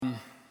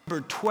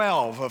Number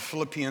 12 of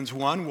Philippians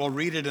 1. We'll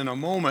read it in a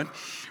moment.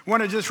 I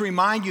want to just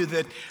remind you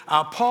that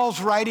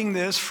Paul's writing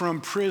this from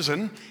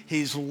prison.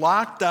 He's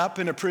locked up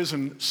in a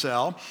prison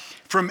cell.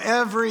 From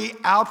every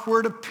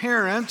outward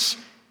appearance,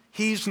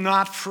 he's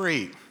not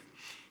free.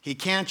 He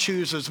can't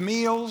choose his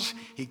meals.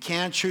 He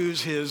can't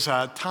choose his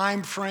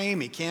time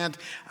frame. He can't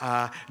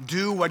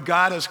do what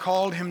God has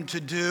called him to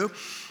do.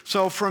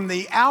 So from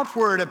the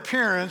outward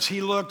appearance,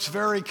 he looks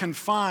very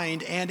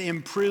confined and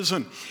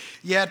imprisoned.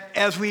 Yet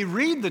as we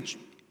read the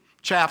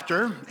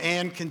chapter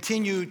and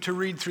continue to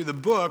read through the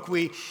book,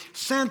 we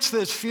sense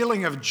this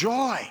feeling of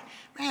joy.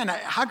 Man,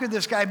 how could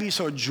this guy be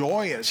so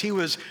joyous? He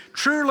was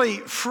truly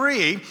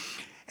free.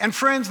 And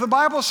friends, the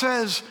Bible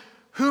says,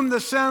 whom the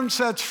Son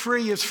sets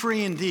free is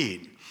free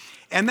indeed.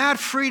 And that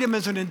freedom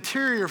is an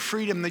interior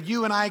freedom that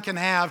you and I can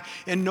have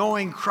in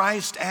knowing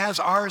Christ as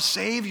our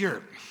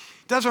Savior.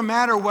 It doesn't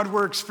matter what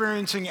we're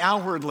experiencing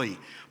outwardly.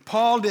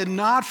 Paul did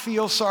not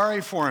feel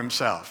sorry for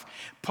himself.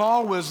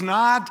 Paul was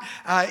not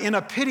in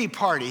a pity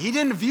party. He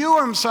didn't view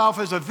himself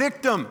as a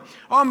victim.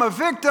 Oh, I'm a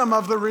victim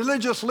of the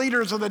religious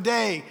leaders of the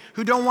day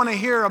who don't want to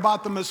hear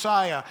about the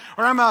Messiah.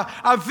 Or I'm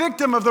a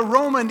victim of the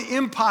Roman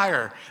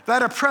Empire,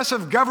 that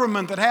oppressive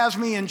government that has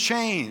me in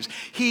chains.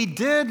 He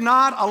did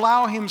not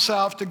allow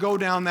himself to go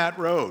down that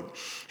road.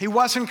 He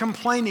wasn't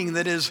complaining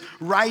that his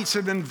rights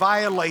had been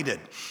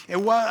violated.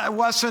 It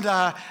wasn't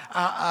a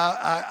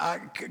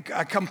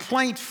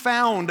complaint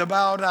found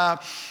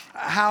about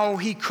how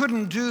he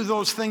couldn't do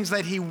those things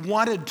that he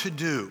wanted to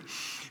do,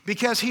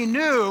 because he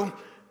knew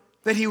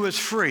that he was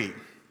free.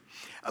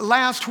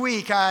 Last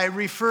week, I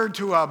referred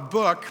to a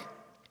book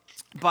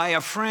by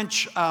a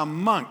French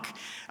monk,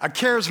 a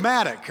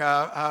charismatic,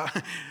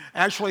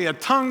 actually a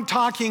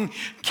tongue-talking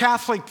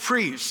Catholic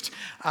priest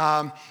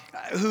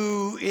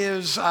who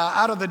is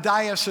out of the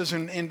diocese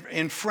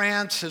in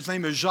France. His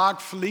name is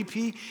Jacques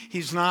Philippe.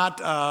 He's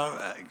not,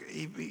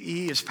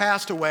 he has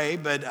passed away,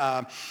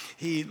 but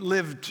he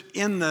lived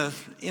in the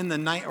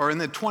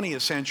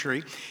 20th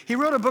century. He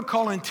wrote a book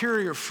called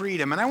Interior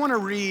Freedom, and I want to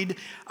read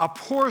a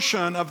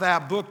portion of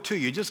that book to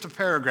you, just a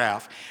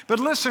paragraph. But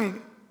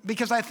listen,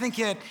 because I think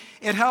it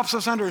helps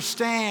us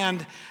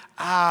understand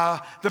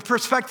the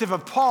perspective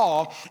of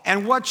Paul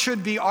and what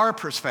should be our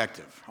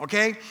perspective,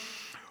 okay?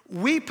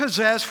 We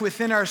possess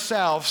within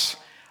ourselves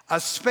a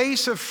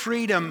space of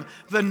freedom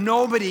that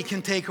nobody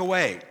can take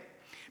away,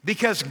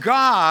 because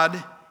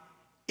God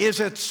is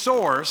its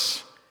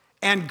source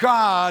and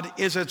God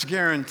is its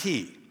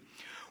guarantee.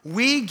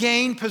 We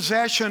gain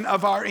possession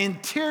of our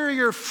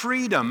interior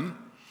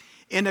freedom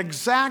in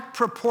exact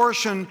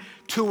proportion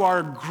to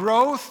our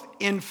growth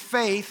in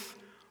faith,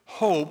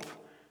 hope,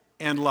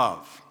 and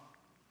love.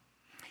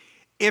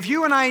 If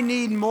you and I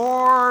need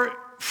more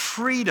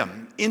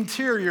freedom,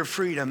 interior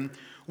freedom,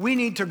 we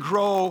need to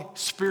grow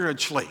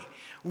spiritually.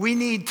 We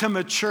need to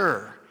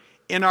mature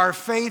in our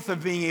faith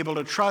of being able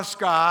to trust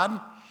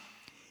God,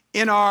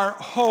 in our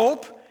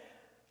hope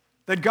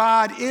that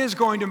God is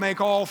going to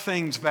make all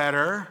things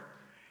better,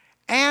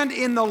 and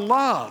in the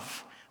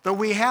love that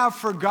we have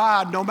for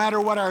God no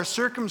matter what our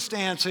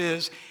circumstance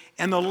is,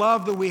 and the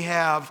love that we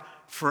have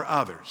for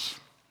others.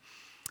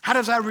 How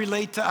does that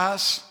relate to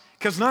us?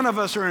 Because none of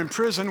us are in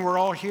prison. We're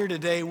all here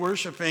today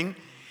worshiping.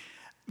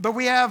 But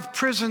we have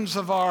prisons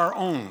of our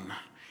own.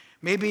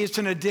 Maybe it's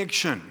an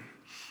addiction.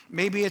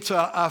 Maybe it's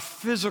a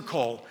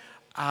physical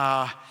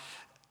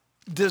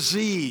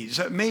disease.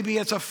 Maybe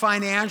it's a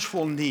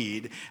financial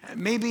need.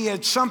 Maybe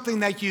it's something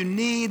that you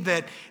need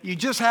that you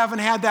just haven't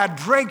had that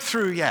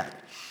breakthrough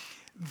yet.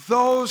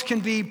 Those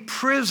can be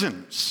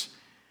prisons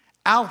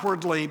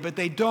outwardly, but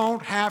they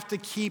don't have to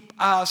keep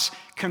us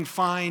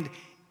confined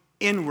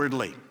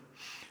inwardly.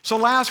 So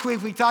last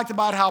week we talked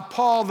about how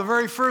Paul, the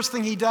very first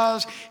thing he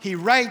does, he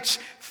writes,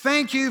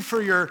 "Thank you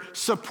for your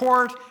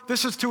support."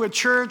 This is to a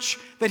church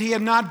that he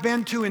had not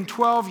been to in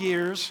 12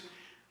 years.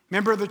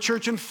 Remember the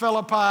church in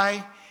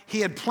Philippi?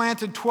 He had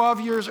planted 12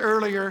 years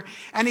earlier,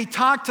 and he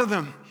talked to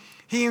them.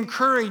 He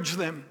encouraged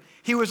them.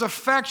 He was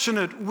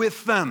affectionate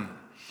with them.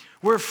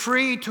 We're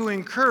free to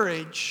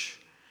encourage.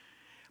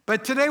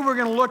 But today we're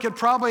going to look at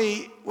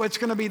probably what's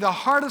going to be the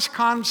hardest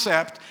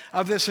concept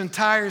of this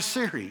entire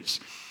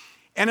series.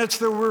 And it's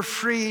that we're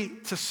free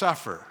to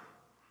suffer.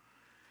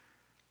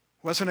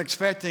 Wasn't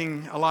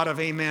expecting a lot of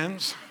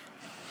amens.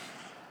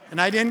 And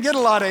I didn't get a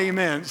lot of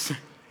amens.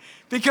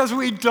 Because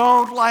we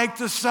don't like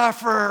to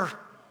suffer.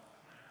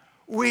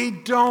 We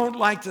don't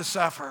like to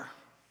suffer.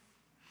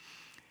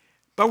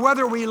 But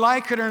whether we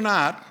like it or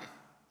not,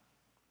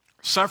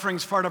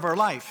 suffering's part of our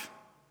life.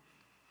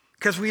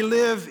 Because we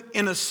live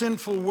in a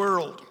sinful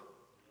world.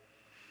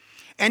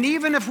 And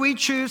even if we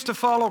choose to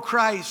follow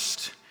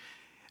Christ,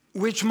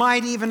 which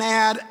might even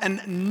add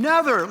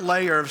another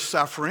layer of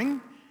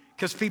suffering,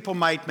 because people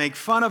might make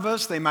fun of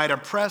us, they might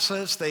oppress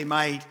us, they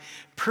might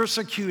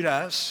persecute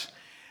us.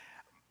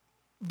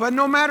 But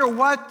no matter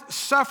what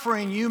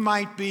suffering you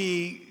might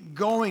be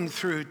going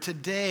through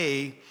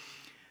today,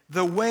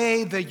 the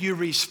way that you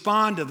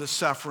respond to the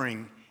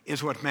suffering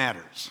is what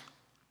matters.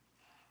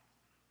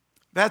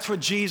 That's what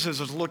Jesus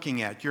is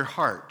looking at, your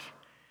heart.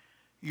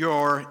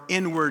 your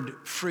inward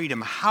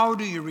freedom? How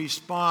do you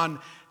respond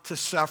to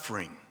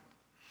suffering?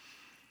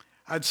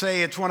 I'd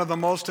say it's one of the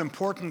most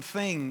important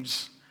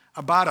things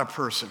about a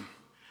person.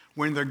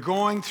 When they're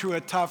going through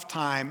a tough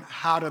time,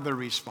 how do they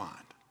respond?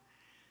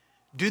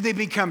 Do they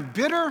become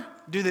bitter?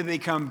 Do they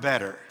become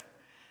better?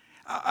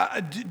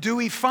 Do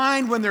we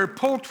find when they're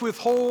poked with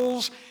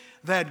holes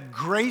that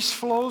grace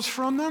flows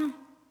from them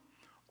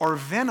or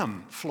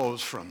venom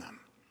flows from them?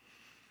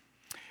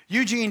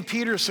 Eugene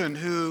Peterson,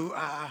 who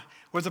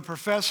was a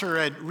professor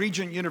at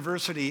Regent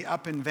University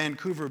up in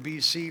Vancouver,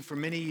 BC for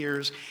many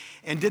years,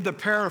 and did the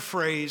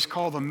paraphrase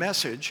called The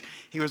Message.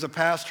 He was a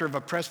pastor of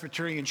a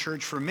Presbyterian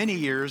church for many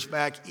years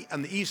back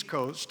on the East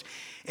Coast.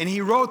 And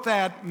he wrote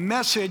that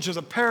message as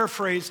a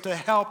paraphrase to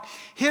help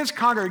his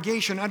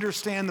congregation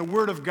understand the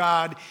Word of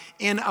God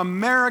in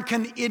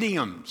American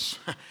idioms.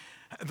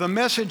 The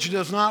Message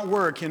does not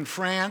work in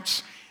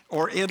France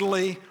or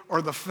Italy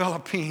or the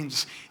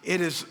Philippines.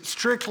 It is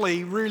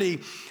strictly, really,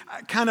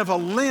 kind of a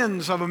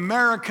lens of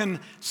American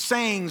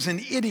sayings and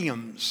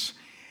idioms.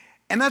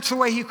 And that's the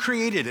way he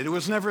created it. It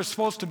was never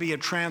supposed to be a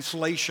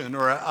translation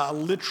or a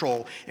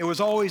literal. It was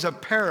always a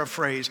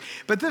paraphrase.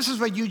 But this is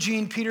what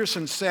Eugene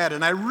Peterson said,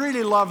 and I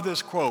really love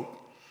this quote.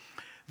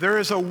 There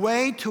is a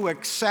way to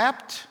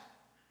accept,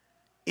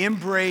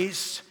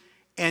 embrace,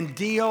 and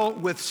deal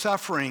with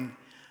suffering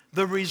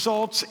that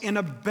results in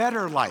a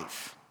better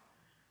life,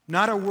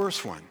 not a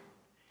worse one,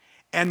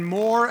 and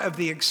more of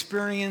the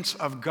experience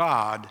of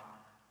God,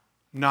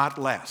 not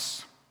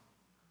less.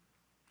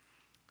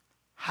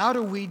 How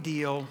do we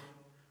deal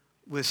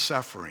with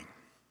suffering?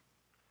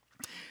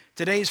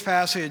 Today's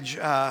passage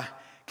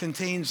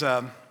contains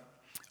a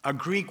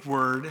Greek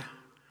word,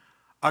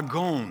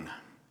 agon,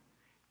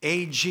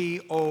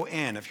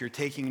 A-G-O-N, if you're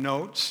taking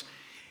notes.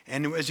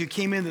 And as you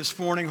came in this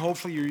morning,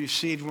 hopefully you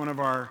received one of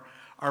our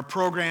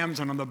programs,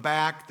 and on the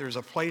back there's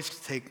a place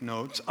to take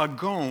notes.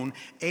 Agon,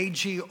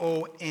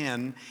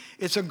 A-G-O-N.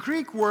 It's a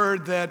Greek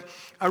word that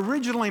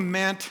originally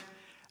meant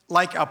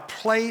like a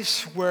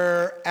place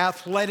where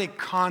athletic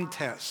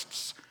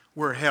contests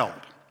were held.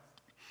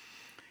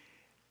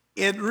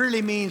 It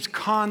really means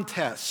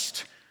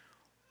contest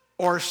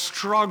or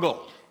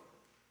struggle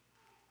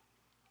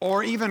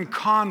or even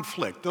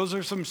conflict. Those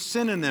are some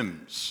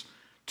synonyms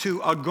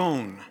to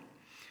agon.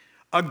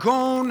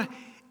 Agon,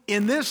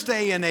 in this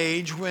day and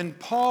age, when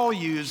Paul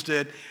used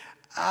it,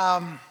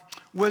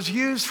 was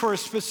used for a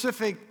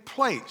specific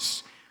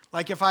place.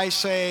 Like if I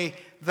say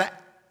the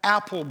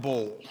Apple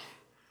Bowl,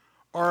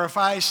 or if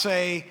I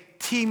say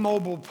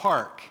T-Mobile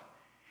Park,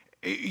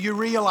 you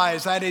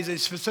realize that is a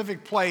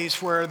specific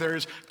place where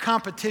there's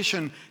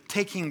competition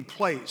taking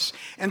place.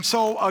 And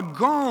so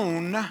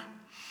agon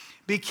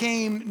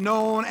became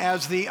known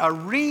as the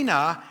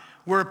arena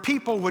where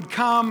people would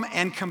come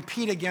and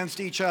compete against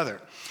each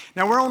other.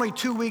 Now, we're only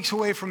 2 weeks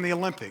away from the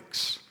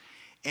Olympics,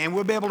 and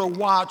we'll be able to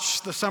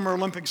watch the Summer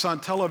Olympics on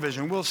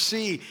television. We'll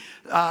see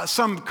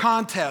some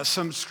contests,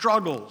 some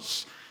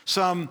struggles,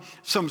 some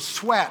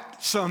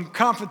sweat, some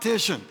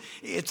competition.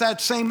 It's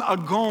that same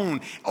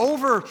agon.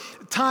 Over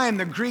time,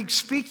 the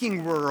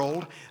Greek-speaking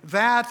world,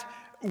 that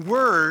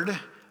word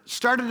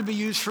started to be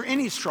used for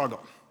any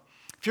struggle.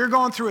 If you're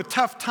going through a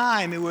tough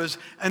time, it was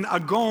an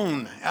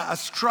agon, a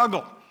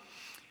struggle.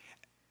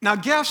 Now,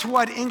 guess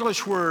what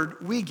English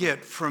word we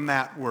get from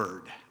that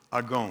word,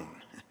 agon?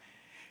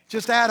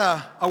 Just add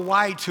a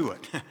Y to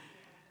it.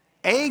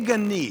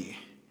 Agony.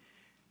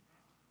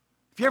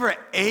 Have you ever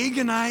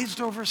agonized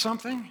over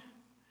something?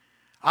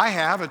 I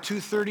have at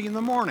 2:30 in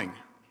the morning,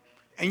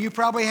 and you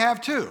probably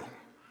have too.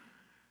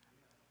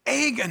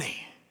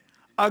 Agony,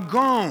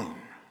 agon.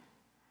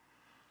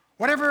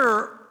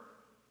 Whatever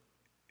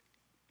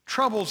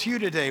troubles you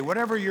today,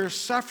 whatever you're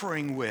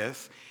suffering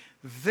with,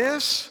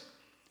 this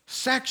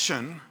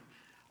section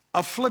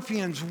of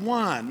Philippians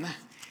 1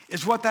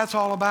 is what that's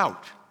all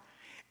about.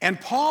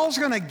 And Paul's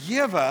going to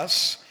give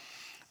us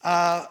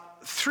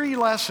 3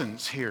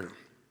 lessons here.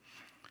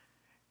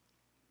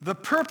 The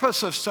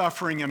purpose of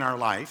suffering in our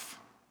life,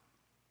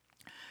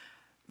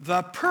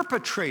 the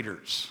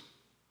perpetrators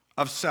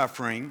of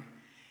suffering,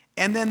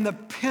 and then the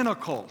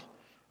pinnacle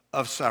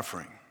of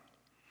suffering.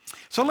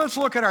 So let's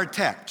look at our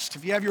text.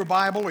 If you have your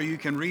Bible, or you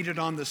can read it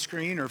on the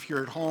screen, or if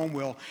you're at home,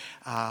 we'll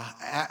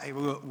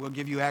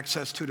give you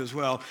access to it as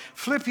well.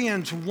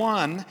 Philippians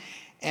 1,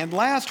 and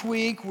last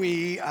week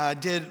we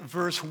did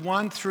verse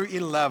 1 through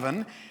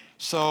 11.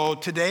 So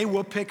today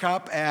we'll pick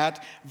up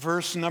at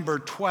verse number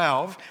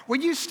 12.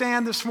 Would you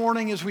stand this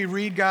morning as we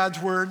read God's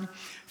word?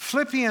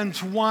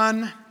 Philippians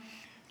 1,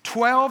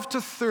 12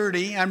 to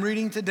 30. I'm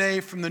reading today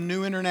from the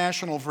New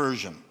International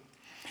Version.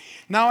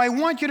 Now I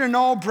want you to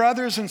know,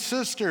 brothers and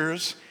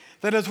sisters,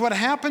 that as what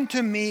happened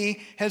to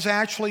me has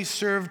actually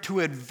served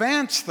to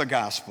advance the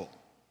gospel.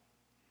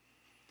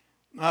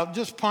 Now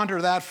just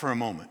ponder that for a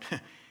moment.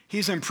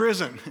 He's in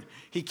prison.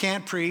 He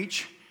can't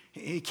preach.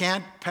 He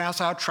can't pass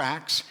out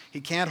tracts.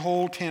 He can't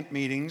hold tent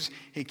meetings.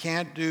 He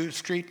can't do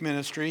street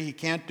ministry. He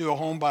can't do a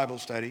home Bible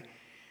study.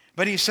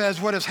 But he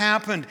says what has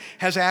happened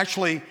has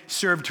actually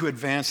served to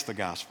advance the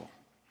gospel.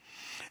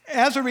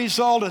 As a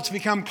result, it's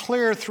become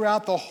clear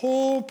throughout the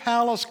whole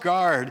palace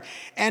guard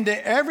and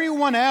to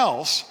everyone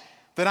else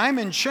that I'm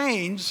in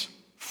chains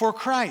for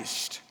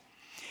Christ.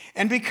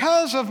 And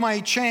because of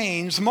my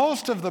chains,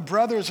 most of the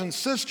brothers and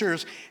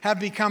sisters have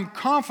become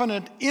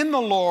confident in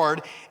the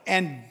Lord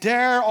and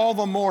dare all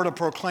the more to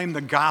proclaim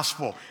the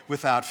gospel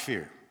without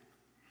fear.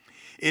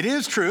 It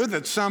is true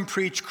that some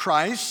preach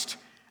Christ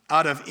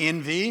out of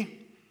envy,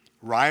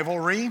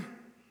 rivalry,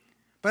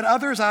 but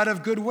others out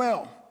of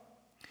goodwill.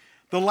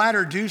 The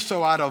latter do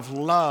so out of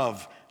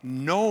love,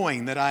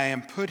 knowing that I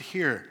am put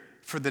here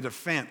for the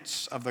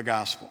defense of the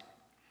gospel.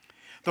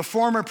 The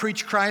former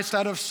preach Christ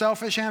out of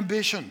selfish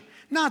ambition,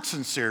 not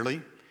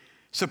sincerely,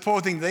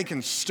 supposing they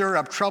can stir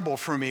up trouble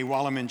for me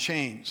while I'm in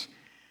chains.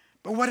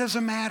 But what does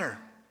it matter?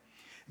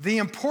 The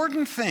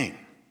important thing,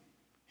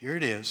 here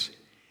it is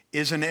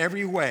in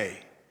every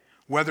way,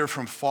 whether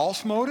from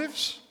false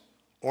motives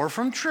or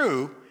from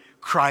true,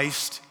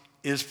 Christ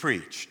is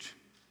preached.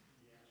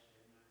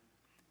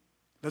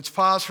 Let's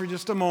pause for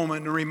just a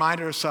moment and remind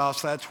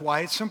ourselves that's why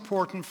it's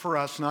important for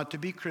us not to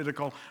be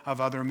critical of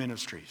other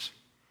ministries.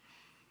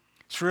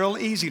 It's real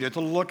easy to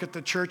look at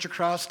the church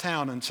across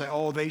town and say,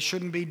 oh, they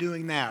shouldn't be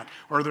doing that,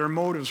 or their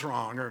motive's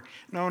wrong, or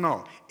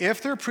no.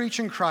 If they're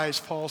preaching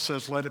Christ, Paul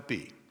says, let it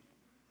be.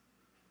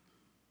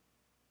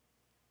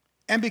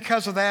 And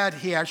because of that,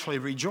 he actually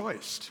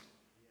rejoiced.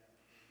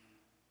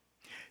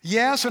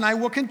 Yes, and I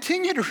will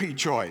continue to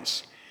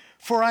rejoice,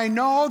 for I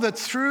know that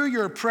through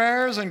your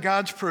prayers and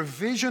God's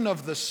provision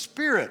of the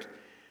Spirit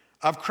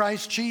of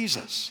Christ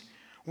Jesus,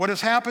 what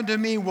has happened to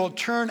me will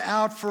turn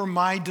out for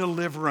my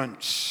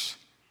deliverance.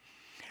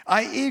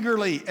 I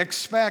eagerly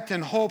expect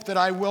and hope that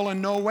I will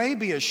in no way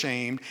be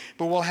ashamed,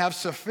 but will have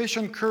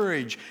sufficient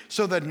courage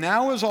so that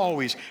now as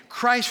always,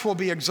 Christ will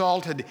be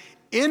exalted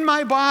in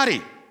my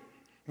body,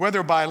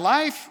 whether by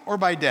life or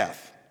by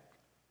death.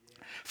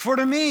 For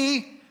to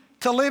me,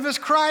 to live is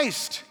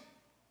Christ,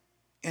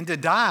 and to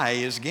die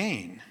is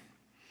gain.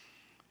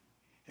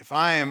 If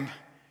I am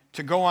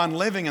to go on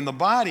living in the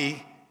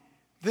body,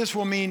 this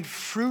will mean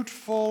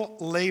fruitful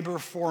labor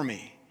for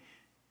me.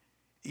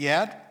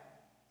 Yet,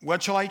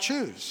 what shall I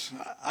choose?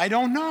 I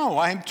don't know.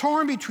 I am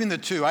torn between the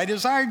two. I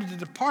desire to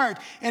depart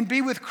and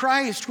be with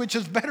Christ, which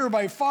is better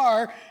by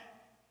far,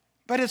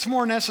 but it's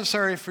more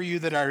necessary for you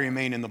that I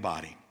remain in the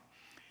body.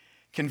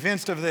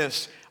 Convinced of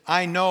this,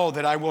 I know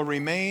that I will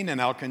remain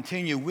and I'll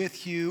continue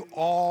with you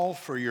all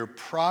for your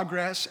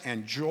progress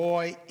and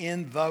joy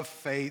in the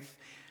faith,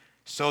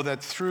 so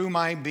that through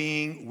my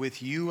being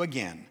with you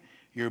again,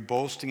 your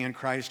boasting in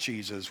Christ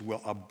Jesus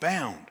will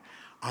abound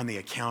on the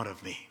account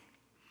of me.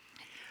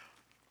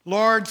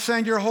 Lord,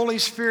 send your Holy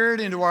Spirit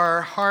into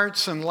our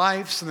hearts and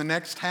lives in the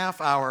next half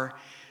hour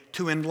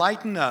to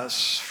enlighten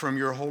us from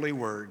your holy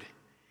word.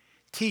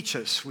 Teach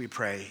us, we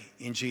pray,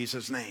 in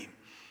Jesus' name.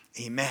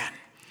 Amen.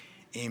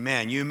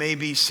 Amen. You may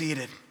be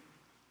seated.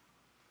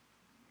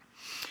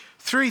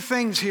 Three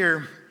things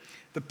here: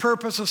 the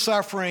purpose of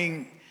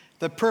suffering,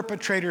 the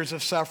perpetrators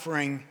of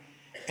suffering,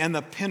 and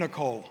the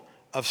pinnacle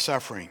of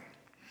suffering.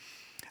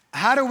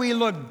 How do we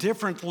look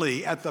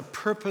differently at the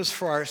purpose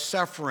for our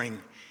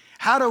suffering?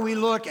 How do we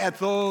look at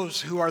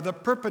those who are the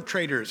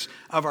perpetrators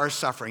of our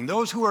suffering,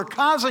 those who are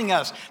causing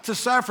us to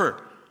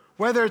suffer,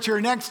 whether it's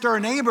your next door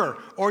neighbor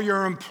or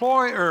your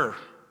employer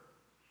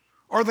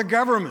or the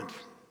government?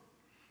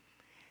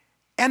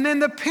 And then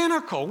the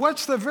pinnacle,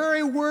 what's the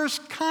very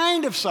worst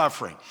kind of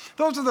suffering?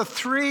 Those are the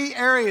three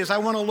areas I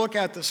want to look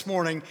at this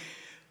morning.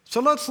 So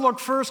let's look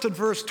first at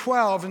verse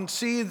 12 and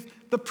see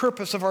the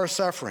purpose of our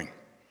suffering.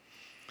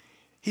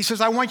 He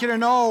says, I want you to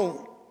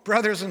know,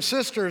 brothers and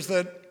sisters,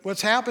 that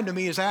what's happened to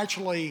me has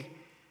actually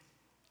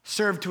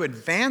served to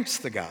advance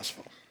the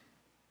gospel.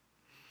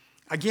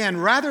 Again,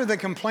 rather than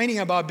complaining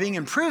about being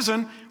in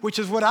prison, which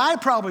is what I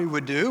probably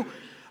would do,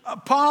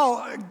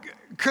 Paul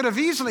could have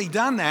easily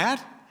done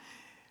that,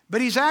 but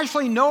he's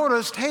actually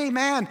noticed, hey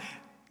man,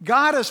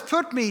 God has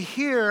put me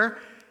here,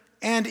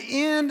 and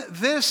in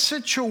this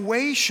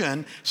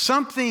situation,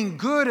 something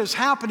good is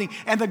happening,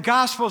 and the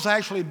gospel is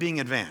actually being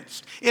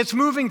advanced. It's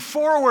moving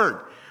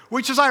forward,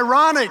 which is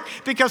ironic,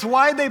 because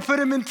why did they put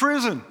him in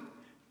prison?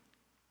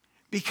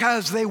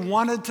 Because they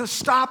wanted to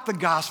stop the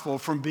gospel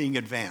from being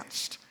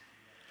advanced.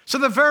 So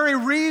the very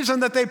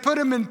reason that they put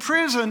him in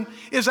prison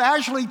is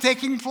actually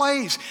taking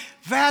place.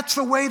 That's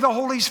the way the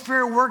Holy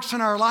Spirit works in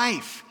our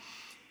life.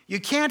 You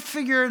can't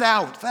figure it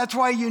out. That's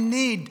why you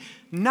need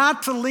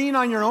not to lean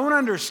on your own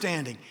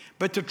understanding,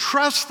 but to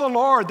trust the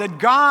Lord that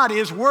God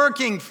is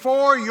working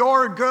for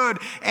your good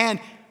and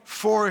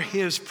for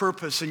his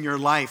purpose in your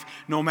life,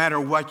 no matter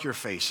what you're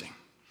facing.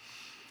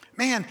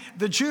 Man,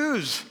 the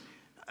Jews,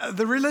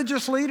 the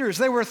religious leaders,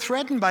 they were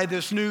threatened by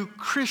this new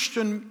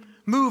Christian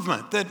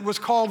movement that was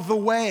called the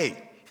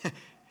Way.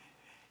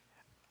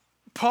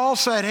 Paul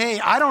said,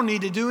 hey, I don't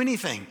need to do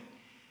anything,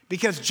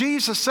 because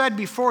Jesus said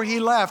before he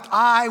left,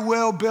 I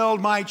will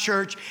build my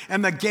church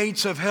and the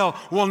gates of hell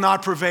will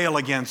not prevail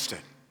against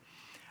it.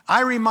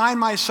 I remind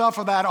myself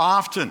of that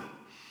often.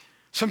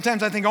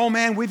 Sometimes I think, oh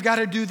man, we've got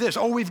to do this.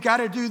 Oh, we've got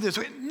to do this.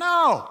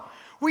 No,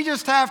 We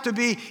just have to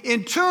be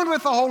in tune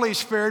with the Holy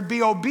Spirit,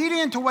 be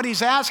obedient to what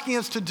He's asking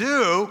us to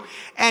do,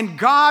 and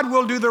God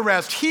will do the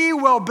rest. He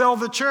will build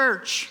the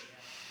church.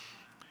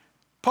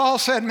 Paul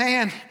said,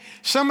 man,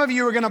 some of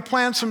you are going to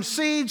plant some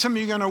seeds, some of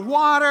you are going to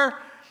water.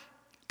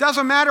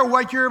 Doesn't matter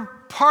what your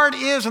part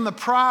is in the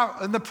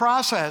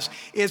process.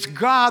 It's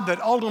God that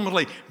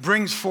ultimately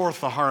brings forth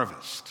the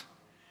harvest.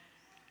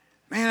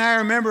 Man, I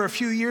remember a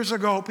few years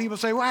ago, people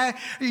say, well,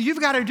 you've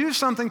got to do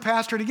something,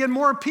 Pastor, to get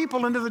more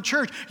people into the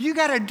church. You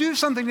got to do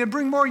something to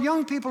bring more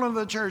young people into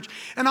the church.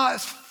 And I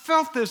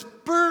felt this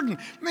burden.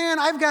 Man,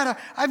 I've got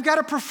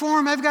to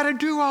perform. I've got to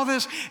do all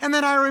this. And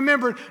then I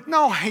remembered,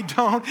 no, I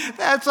don't.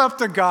 That's up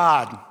to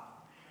God.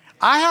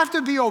 I have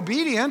to be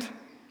obedient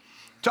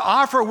to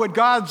offer what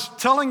God's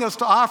telling us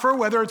to offer,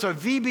 whether it's a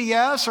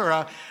VBS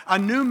or a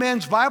new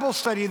men's Bible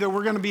study that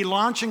we're going to be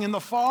launching in the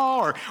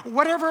fall or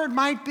whatever it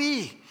might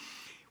be.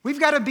 We've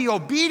got to be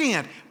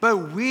obedient,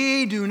 but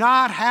we do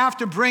not have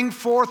to bring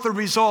forth the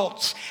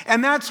results.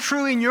 And that's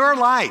true in your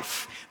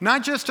life,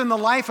 not just in the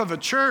life of a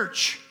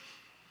church,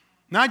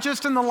 not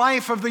just in the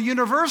life of the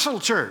universal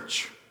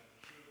church.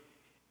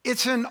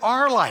 It's in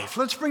our life.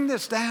 Let's bring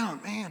this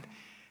down. Man,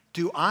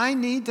 do I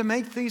need to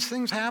make these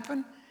things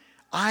happen?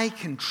 I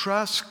can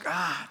trust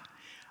God.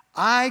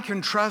 I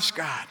can trust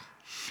God.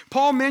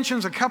 Paul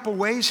mentions a couple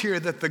ways here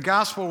that the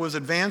gospel was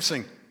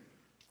advancing.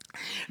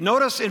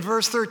 Notice in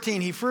verse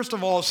 13, he first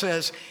of all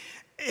says,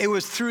 it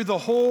was through the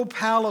whole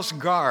palace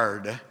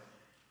guard,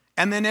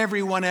 and then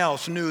everyone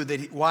else knew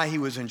why he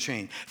was in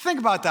chains. Think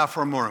about that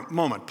for a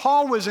moment.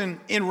 Paul was in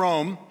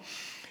Rome,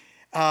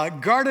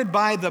 guarded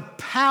by the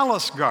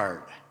palace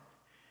guard.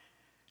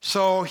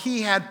 So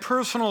he had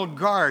personal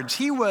guards.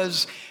 He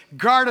was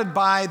guarded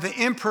by the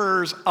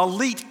emperor's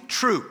elite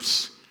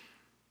troops.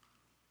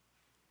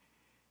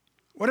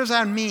 What does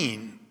that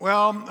mean?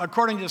 Well,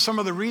 according to some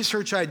of the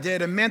research I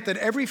did, it meant that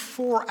every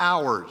 4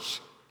 hours,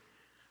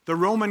 the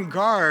Roman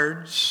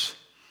guards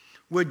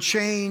would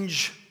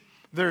change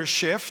their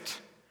shift,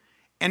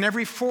 and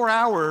every 4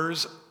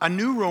 hours, a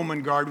new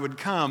Roman guard would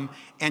come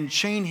and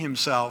chain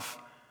himself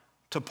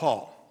to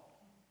Paul.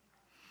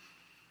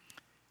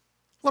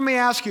 Let me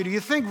ask you, do you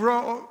think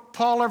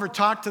Paul ever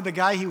talked to the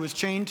guy he was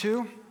chained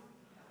to?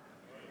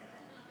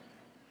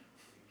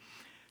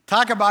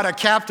 Talk about a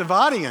captive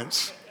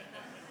audience.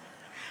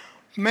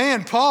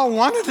 Man, Paul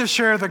wanted to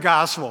share the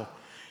gospel.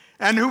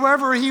 And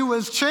whoever he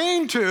was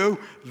chained to,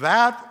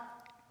 that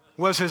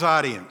was his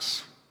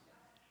audience.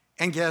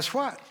 And guess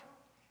what?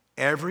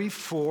 Every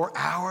 4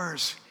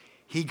 hours,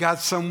 he got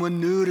someone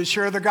new to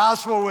share the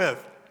gospel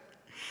with.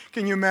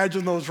 Can you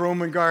imagine those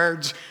Roman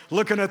guards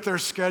looking at their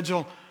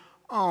schedule?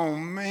 Oh,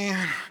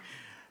 man,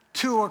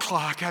 2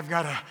 o'clock, I've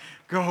got to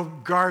go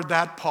guard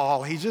that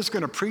Paul. He's just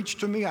going to preach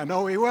to me. I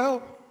know he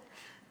will.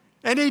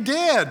 And he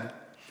did.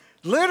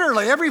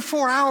 Literally, every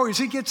 4 hours,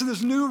 he gets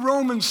this new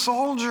Roman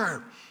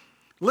soldier,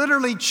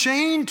 literally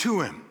chained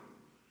to him.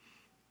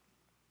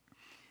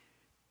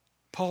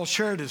 Paul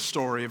shared his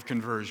story of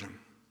conversion.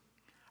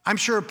 I'm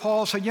sure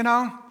Paul said,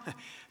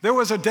 there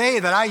was a day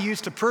that I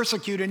used to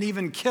persecute and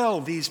even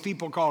kill these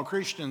people called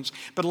Christians,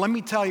 but let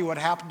me tell you what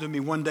happened to me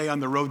one day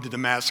on the road to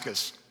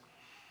Damascus.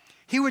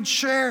 He would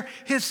share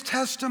his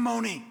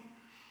testimony.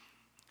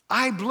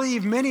 I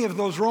believe many of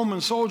those Roman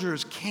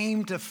soldiers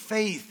came to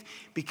faith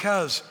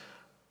because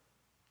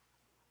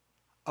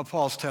of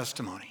Paul's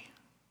testimony.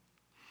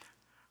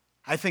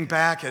 I think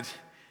back at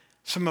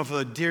some of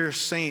the dear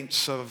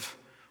saints of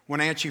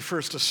Wenatchee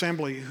First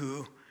Assembly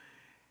who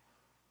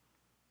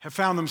have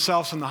found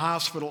themselves in the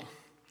hospital,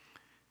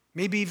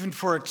 maybe even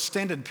for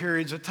extended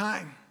periods of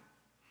time.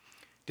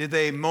 Did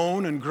they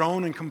moan and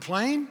groan and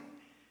complain?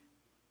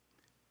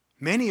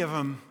 Many of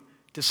them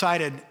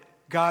decided,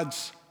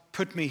 God's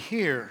put me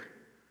here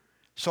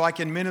so I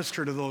can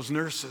minister to those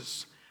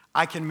nurses.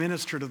 I can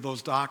minister to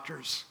those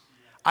doctors.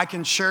 I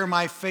can share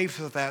my faith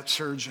with that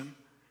surgeon.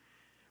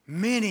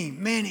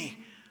 Many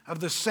of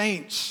the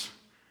saints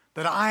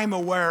that I'm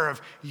aware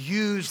of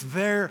use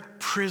their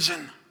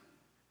prison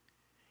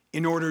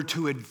in order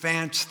to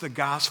advance the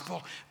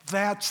gospel.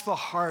 That's the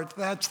heart,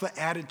 that's the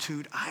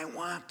attitude I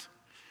want.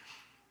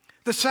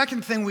 The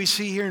second thing we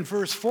see here in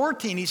verse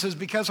 14, he says,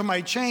 because of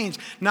my chains,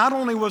 not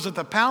only was it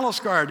the palace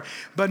guard,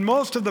 but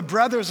most of the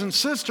brothers and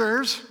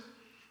sisters,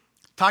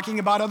 talking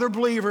about other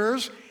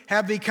believers,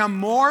 have become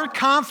more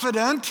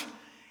confident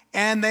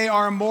and they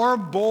are more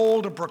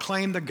bold to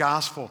proclaim the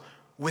gospel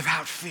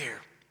without fear.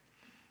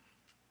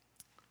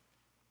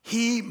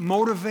 He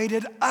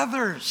motivated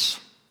others.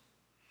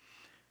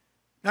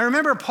 Now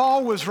remember,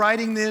 Paul was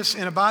writing this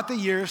in about the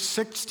year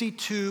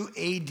 62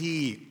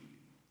 AD.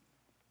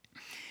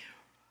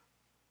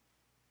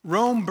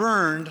 Rome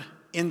burned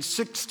in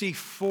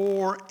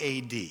 64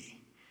 AD.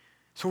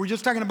 So we're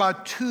just talking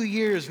about 2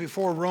 years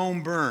before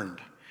Rome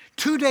burned.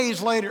 2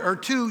 years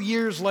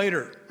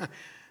later,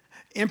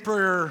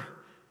 Emperor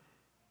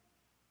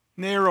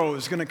Nero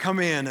is going to come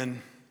in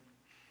and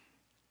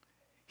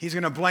he's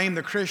going to blame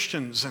the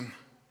Christians and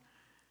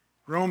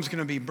Rome's going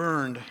to be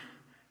burned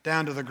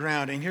down to the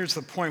ground. And here's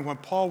the point. When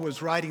Paul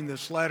was writing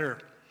this letter,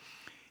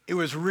 it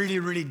was really,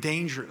 really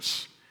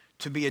dangerous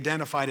to be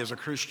identified as a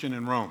Christian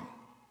in Rome.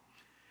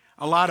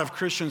 A lot of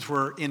Christians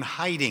were in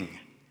hiding.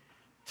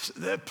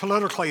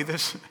 Politically,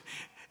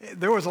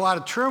 there was a lot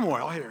of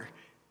turmoil here.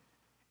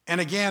 And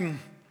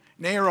again,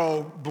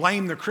 Nero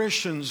blamed the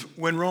Christians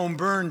when Rome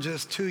burned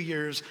just 2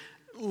 years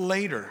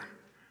later.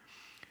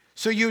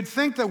 So you'd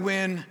think that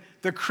when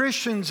the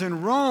Christians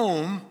in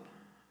Rome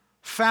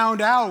found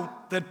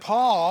out that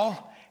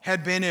Paul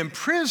had been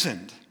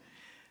imprisoned,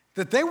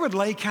 that they would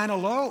lay kind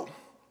of low,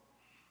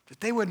 that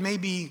they would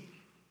maybe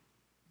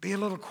be a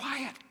little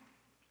quiet.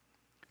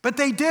 But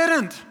they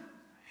didn't.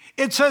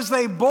 It says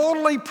they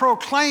boldly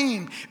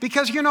proclaimed,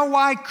 because you know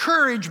why?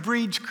 Courage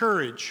breeds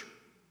courage.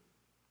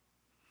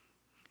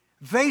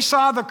 They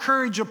saw the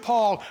courage of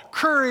Paul.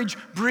 Courage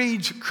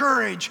breeds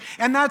courage.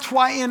 And that's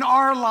why in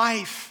our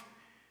life,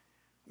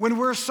 when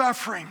we're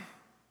suffering,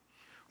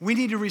 we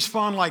need to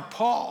respond like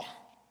Paul.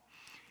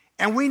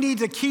 And we need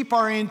to keep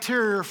our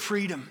interior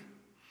freedom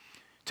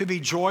to be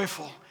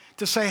joyful,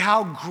 to say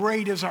how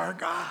great is our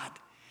God,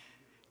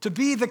 to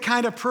be the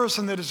kind of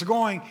person that is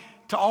going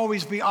to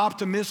always be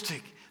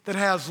optimistic, that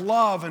has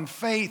love and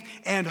faith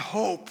and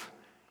hope.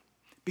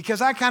 Because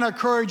that kind of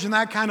courage and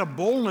that kind of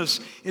boldness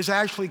is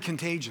actually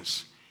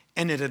contagious,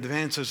 and it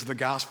advances the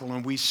gospel,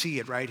 and we see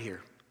it right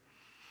here.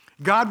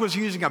 God was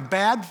using a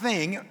bad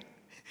thing.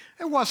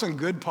 It wasn't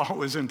good Paul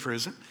was in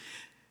prison.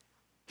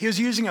 He was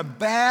using a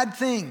bad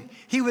thing.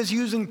 He was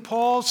using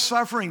Paul's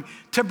suffering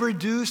to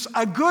produce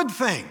a good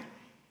thing,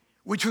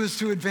 which was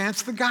to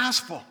advance the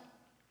gospel.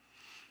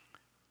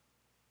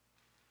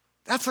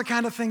 That's the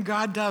kind of thing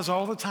God does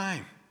all the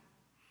time.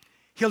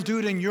 He'll do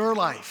it in your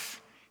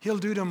life. He'll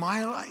do it in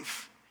my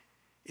life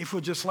if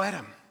we'll just let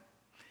him.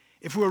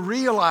 If we'll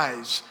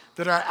realize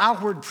that our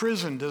outward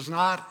prison does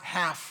not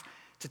have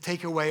to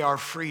take away our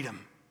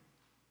freedom.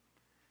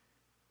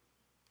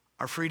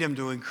 Our freedom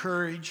to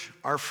encourage,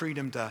 our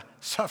freedom to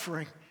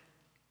suffering.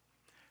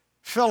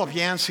 Philip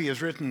Yancey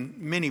has written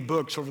many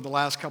books over the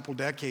last couple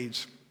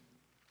decades,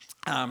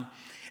 and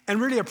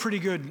really a pretty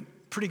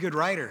good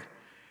writer.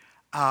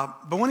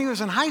 But when he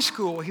was in high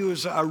school, he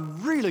was a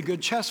really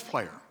good chess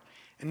player.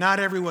 And not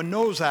everyone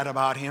knows that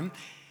about him.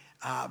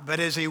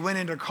 But as he went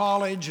into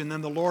college and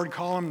then the Lord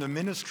called him to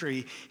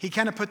ministry, he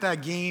kind of put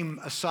that game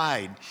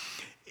aside.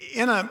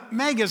 In a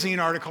magazine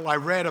article I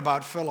read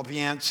about Philip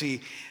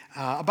Yancey,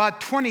 about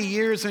 20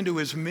 years into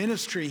his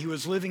ministry, he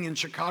was living in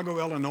Chicago,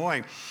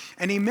 Illinois.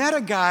 And he met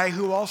a guy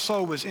who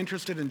also was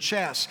interested in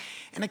chess.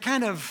 And it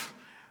kind of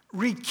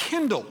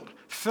rekindled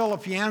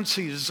Philip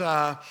Yancey's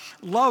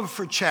love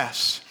for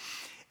chess.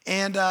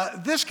 And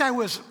this guy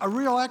was a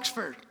real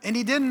expert, and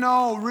he didn't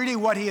know really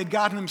what he had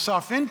gotten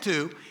himself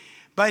into,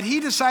 but he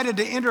decided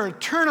to enter a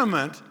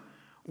tournament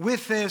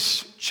with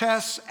this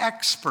chess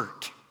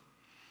expert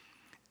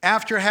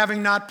after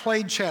having not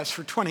played chess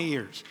for 20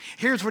 years.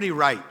 Here's what he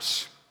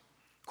writes,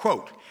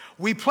 quote,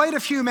 "We played a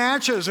few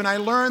matches, and I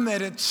learned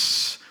that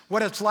it's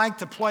what it's like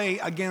to play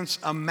against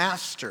a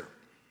master.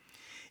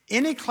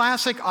 Any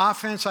classic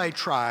offense I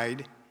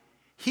tried,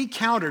 he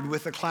countered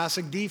with a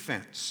classic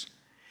defense.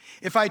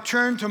 If I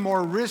turned to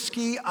more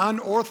risky,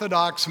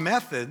 unorthodox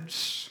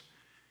methods,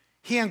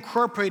 he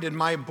incorporated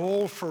my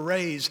bold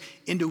forays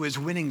into his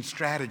winning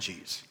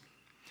strategies.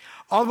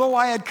 Although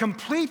I had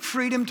complete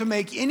freedom to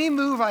make any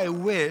move I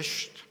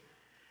wished,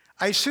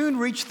 I soon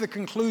reached the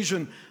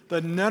conclusion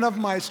that none of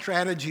my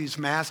strategies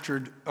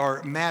mattered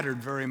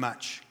very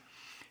much,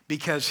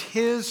 because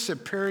his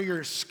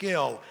superior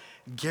skill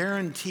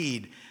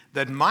guaranteed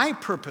that my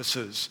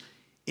purposes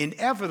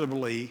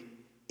inevitably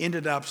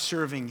ended up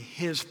serving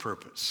his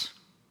purpose."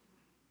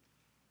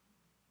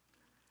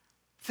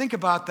 Think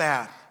about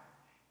that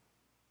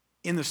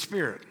in the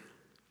Spirit.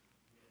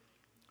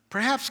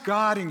 Perhaps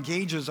God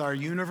engages our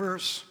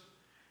universe.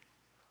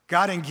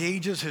 God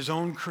engages his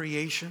own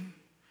creation.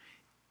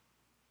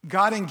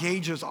 God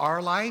engages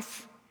our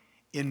life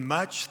in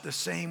much the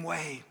same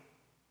way.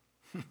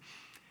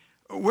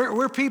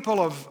 We're people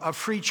of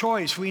free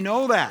choice. We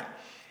know that.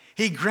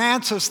 He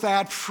grants us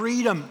that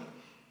freedom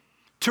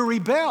to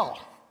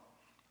rebel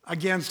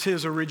against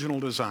his original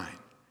design.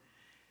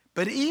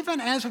 But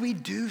even as we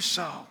do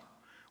so,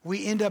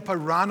 we end up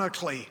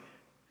ironically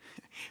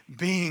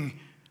being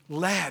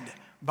led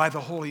by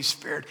the Holy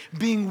Spirit,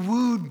 being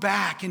wooed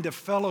back into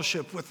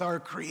fellowship with our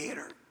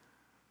Creator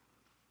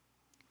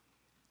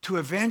to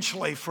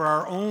eventually, for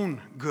our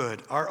own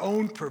good, our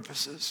own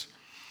purposes.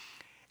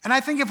 And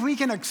I think if we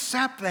can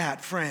accept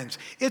that, friends,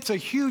 it's a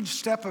huge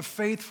step of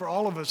faith for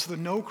all of us that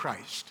know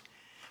Christ.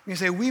 You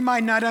say, we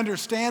might not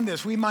understand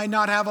this. We might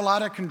not have a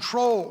lot of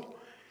control.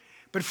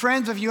 But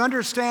friends, if you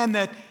understand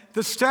that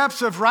the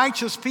steps of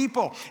righteous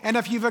people, and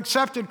if you've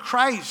accepted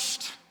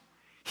Christ,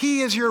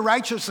 he is your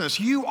righteousness.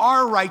 You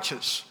are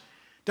righteous.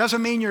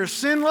 Doesn't mean you're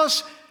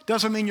sinless.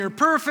 Doesn't mean you're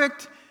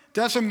perfect.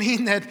 Doesn't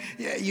mean that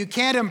you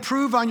can't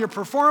improve on your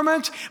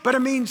performance. But it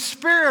means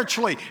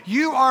spiritually,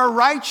 you are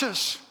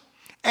righteous.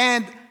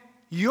 And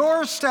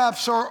your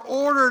steps are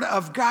ordered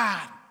of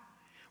God.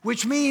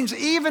 Which means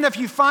even if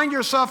you find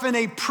yourself in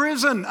a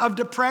prison of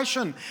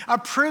depression, a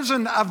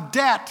prison of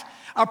debt,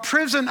 a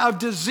prison of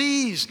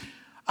disease,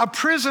 a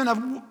prison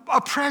of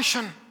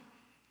oppression,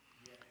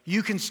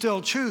 you can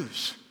still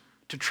choose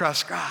to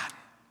trust God.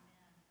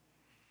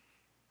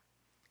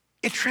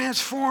 It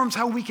transforms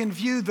how we can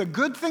view the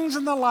good things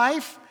in the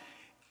life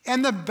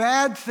and the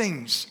bad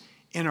things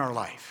in our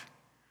life.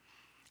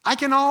 I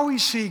can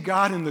always see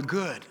God in the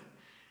good.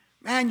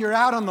 Man, you're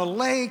out on the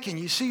lake and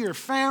you see your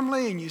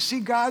family and you see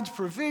God's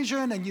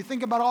provision and you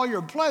think about all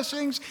your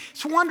blessings.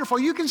 It's wonderful.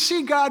 You can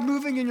see God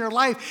moving in your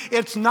life.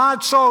 It's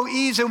not so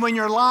easy when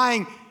you're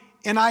lying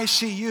in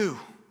ICU,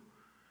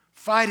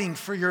 fighting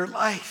for your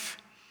life.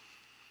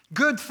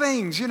 Good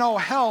things,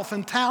 health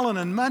and talent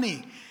and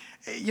money,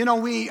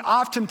 we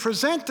often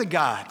present to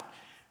God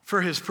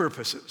for his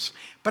purposes.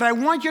 But I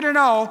want you to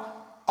know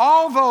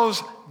all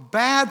those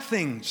bad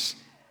things,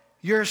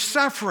 your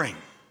suffering,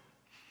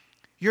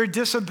 your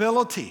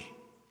disability,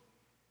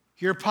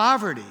 your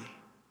poverty,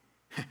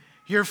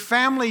 your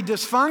family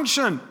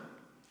dysfunction,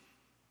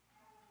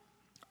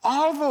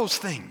 all those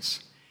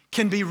things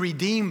can be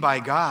redeemed by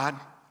God.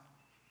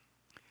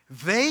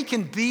 They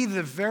can be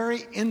the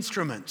very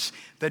instruments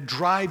that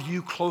drive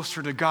you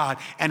closer to God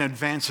and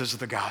advances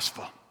the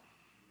gospel.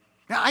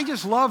 Now, I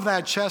just love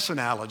that chess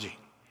analogy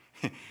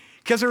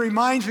because it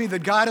reminds me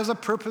that God has a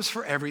purpose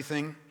for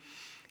everything,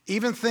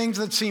 even things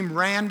that seem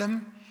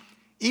random,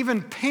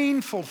 even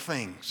painful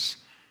things.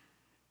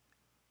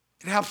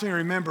 It helps me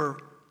remember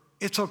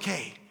it's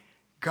okay.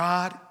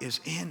 God is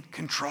in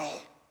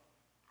control.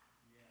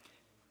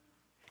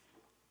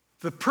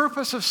 The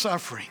purpose of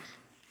suffering.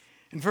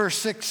 In verse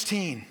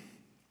 16,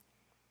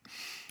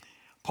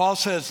 Paul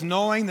says,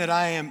 knowing that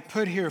I am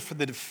put here for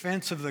the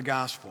defense of the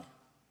gospel.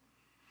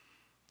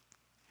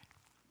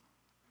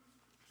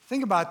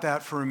 Think about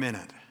that for a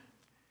minute.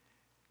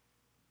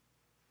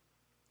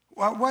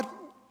 What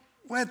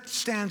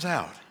stands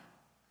out?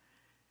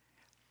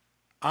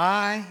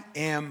 I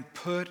am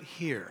put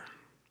here.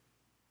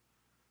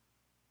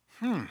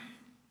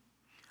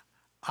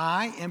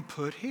 I am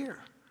put here.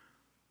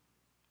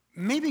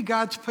 Maybe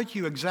God's put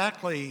you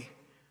exactly,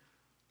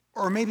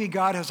 or maybe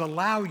God has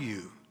allowed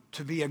you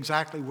to be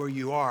exactly where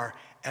you are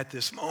at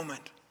this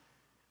moment.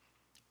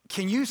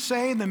 Can you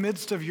say in the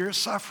midst of your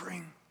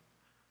suffering,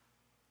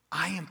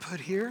 I am put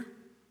here?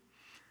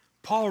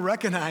 Paul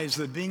recognized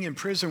that being in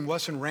prison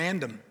wasn't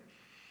random.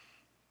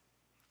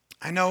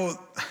 I know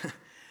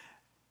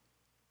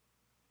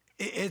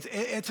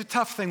it's a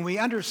tough thing. We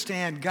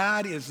understand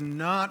God is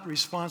not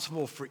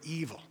responsible for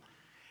evil.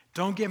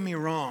 Don't get me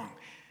wrong.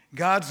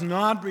 God's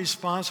not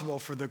responsible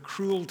for the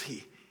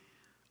cruelty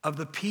of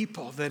the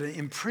people that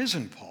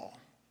imprisoned Paul.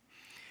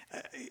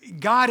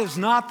 God is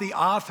not the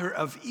author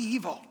of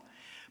evil.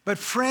 But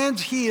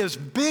friends, he is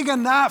big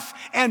enough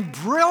and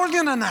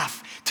brilliant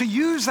enough to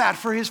use that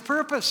for his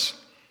purpose,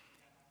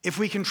 if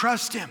we can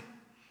trust him.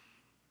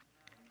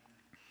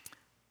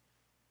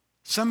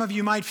 Some of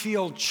you might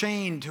feel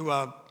chained to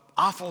an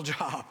awful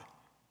job,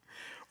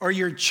 or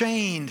you're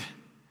chained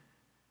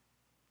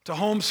to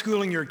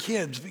homeschooling your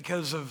kids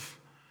because of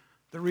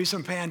the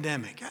recent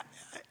pandemic.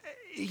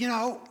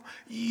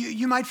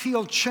 You might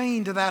feel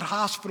chained to that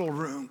hospital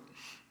room.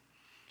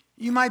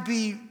 You might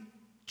be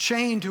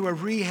chained to a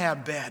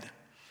rehab bed.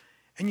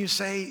 And you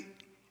say,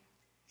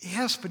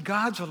 yes, but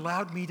God's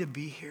allowed me to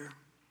be here.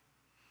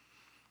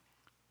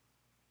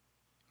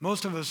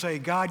 Most of us say,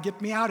 God,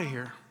 get me out of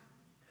here.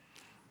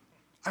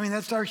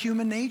 That's our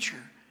human nature.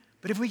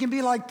 But if we can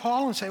be like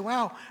Paul and say,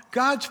 wow,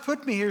 God's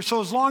put me here,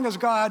 so as long as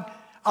God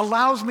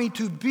allows me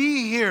to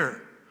be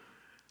here,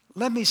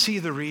 let me see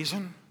the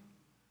reason.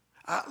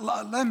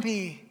 Let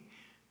me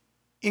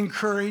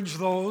encourage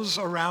those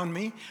around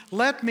me.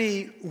 Let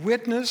me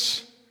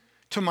witness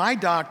to my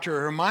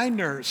doctor or my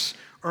nurse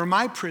or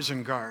my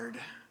prison guard.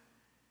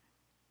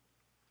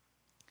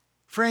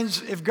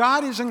 Friends, if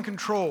God is in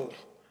control,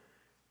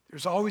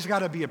 there's always got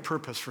to be a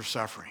purpose for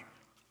suffering.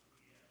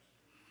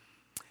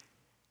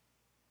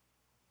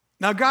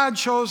 Now, God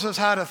shows us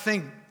how to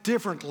think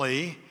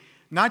differently,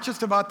 not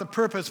just about the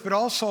purpose, but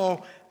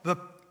also the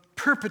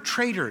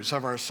perpetrators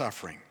of our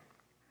suffering.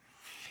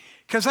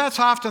 Because that's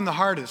often the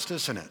hardest,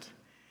 isn't it?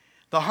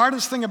 The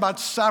hardest thing about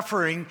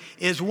suffering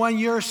is when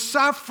your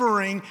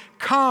suffering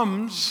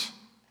comes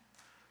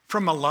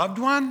from a loved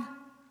one,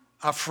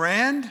 a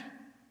friend,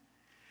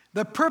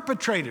 the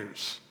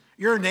perpetrators,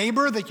 your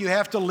neighbor that you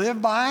have to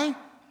live by.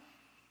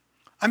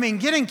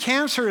 Getting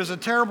cancer is a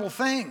terrible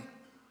thing.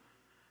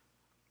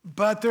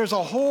 But there's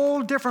a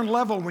whole different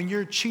level when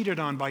you're cheated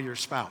on by your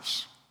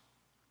spouse.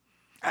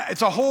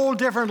 It's a whole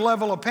different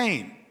level of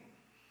pain.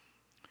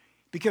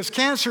 Because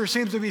cancer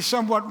seems to be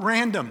somewhat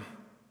random.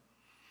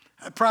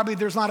 Probably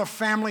there's not a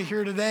family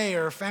here today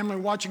or a family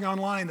watching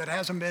online that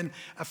hasn't been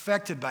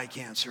affected by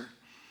cancer.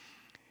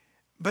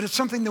 But it's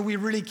something that we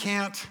really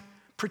can't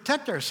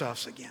protect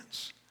ourselves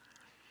against.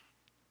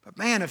 But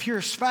man, if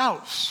your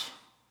spouse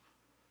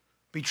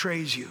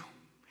betrays you.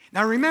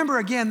 Now remember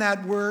again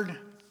that word,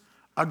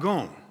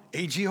 agon,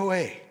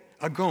 A-G-O-A,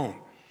 agon.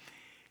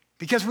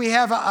 Because we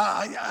have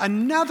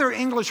another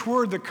English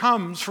word that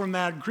comes from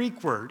that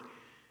Greek word.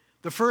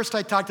 The first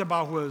I talked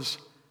about was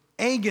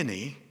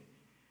agony.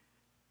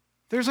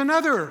 There's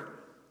another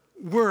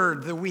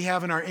word that we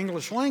have in our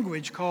English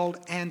language called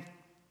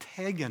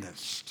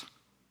antagonist.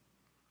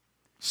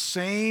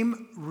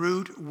 Same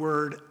root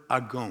word,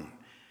 agon.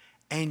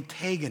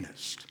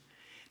 Antagonist.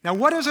 Now,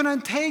 what is an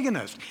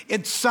antagonist?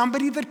 It's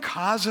somebody that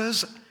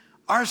causes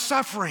our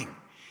suffering.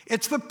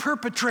 It's the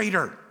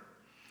perpetrator.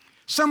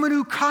 Someone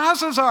who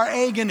causes our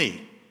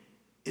agony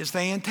is the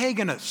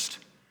antagonist.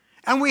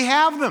 And we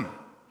have them.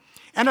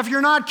 And if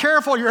you're not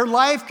careful, your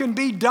life can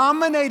be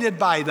dominated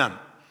by them.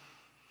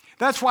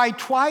 That's why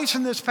twice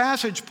in this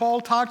passage,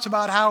 Paul talks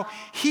about how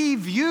he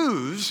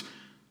views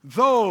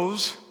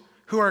those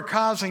who are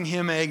causing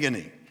him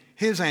agony,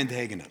 his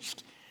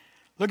antagonist.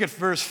 Look at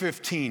verse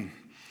 15.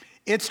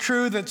 It's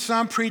true that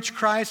some preach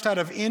Christ out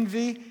of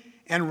envy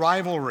and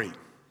rivalry.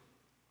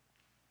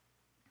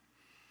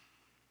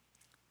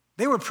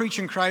 They were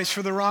preaching Christ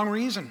for the wrong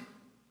reason.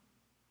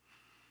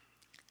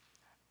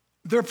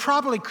 They're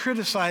probably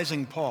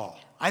criticizing Paul.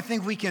 I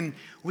think we can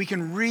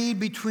read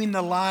between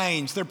the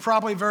lines. They're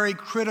probably very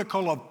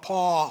critical of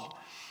Paul.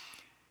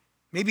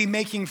 Maybe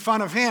making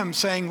fun of him,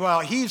 saying,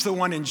 well, he's the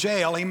one in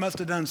jail. He must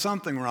have done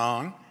something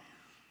wrong.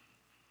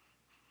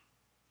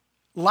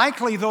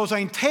 Likely those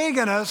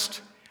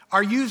antagonists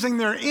are using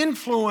their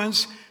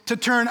influence to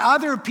turn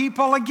other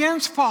people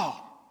against Paul.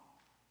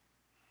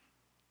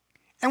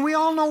 And we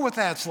all know what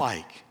that's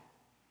like.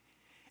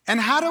 And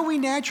how do we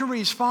naturally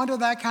respond to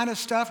that kind of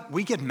stuff?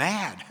 We get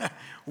mad.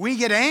 We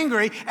get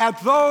angry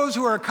at those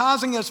who are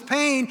causing us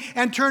pain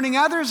and turning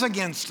others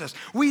against us.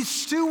 We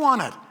stew on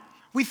it.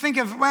 We think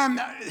of, well,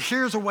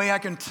 here's a way I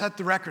can set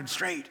the record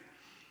straight.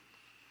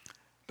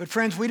 But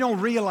friends, we don't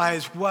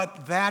realize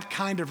what that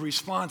kind of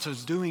response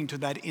is doing to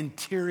that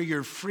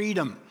interior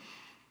freedom.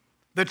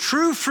 The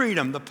true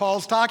freedom that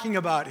Paul's talking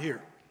about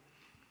here.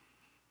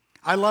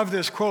 I love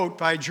this quote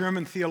by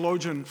German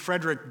theologian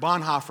Friedrich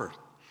Bonhoeffer.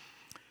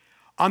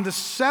 On the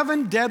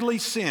 7 deadly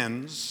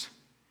sins,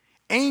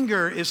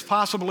 anger is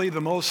possibly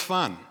the most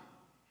fun.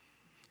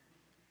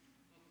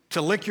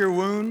 To lick your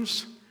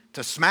wounds,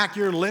 to smack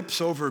your lips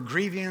over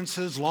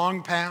grievances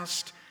long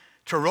past,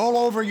 to roll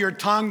over your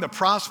tongue the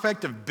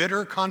prospect of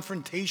bitter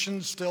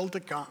confrontations still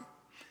to come,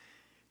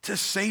 to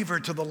savor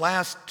to the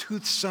last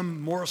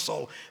toothsome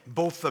morsel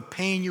both the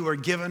pain you are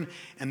given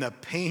and the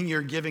pain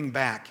you're giving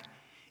back,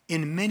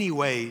 in many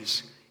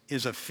ways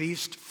is a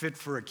feast fit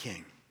for a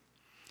king.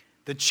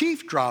 The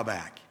chief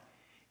drawback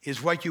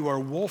is what you are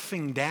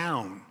wolfing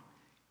down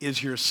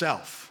is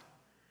yourself,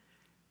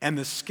 and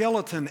the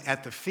skeleton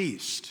at the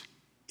feast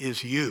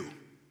is you.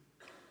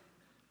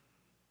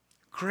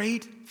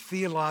 Great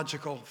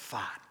theological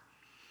thought.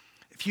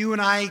 If you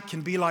and I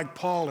can be like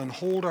Paul and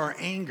hold our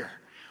anger,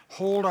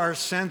 hold our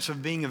sense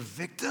of being a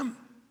victim,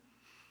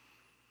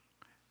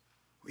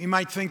 we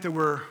might think that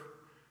we're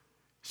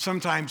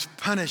sometimes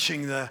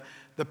punishing the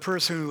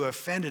person who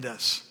offended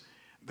us,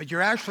 but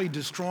you're actually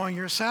destroying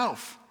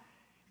yourself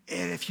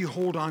if you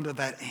hold on to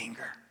that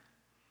anger.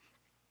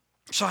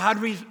 So how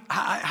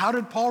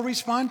did Paul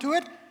respond to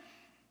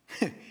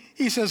it?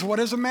 He says, what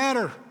does it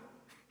matter?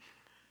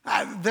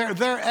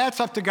 That's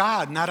up to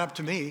God, not up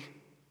to me.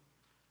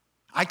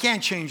 I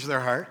can't change their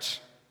hearts.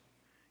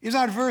 Isn't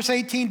that verse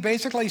 18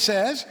 basically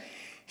says?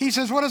 He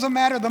says, what does it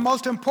matter? The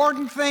most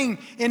important thing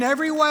in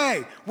every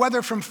way,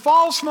 whether from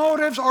false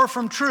motives or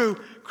from true,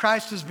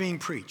 Christ is being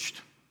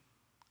preached.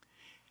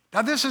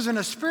 Now, this is in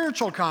a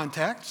spiritual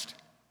context.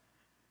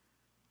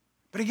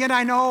 But again,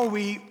 I know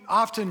we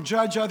often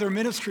judge other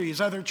ministries,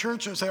 other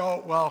churches, say,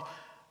 oh, well,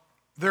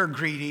 they're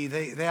greedy,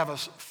 they have a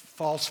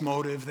false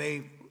motive,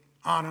 they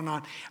on and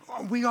on.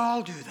 We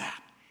all do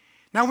that.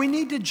 Now, we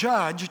need to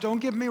judge, don't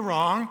get me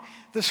wrong.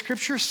 The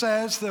scripture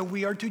says that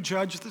we are to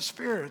judge the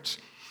spirits.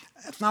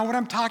 That's not what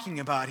I'm talking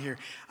about here.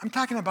 I'm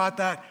talking about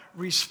that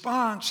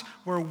response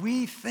where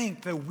we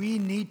think that we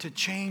need to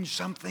change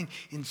something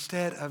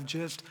instead of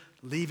just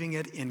leaving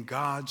it in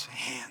God's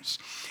hands.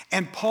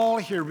 And Paul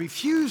here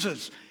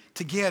refuses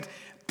to get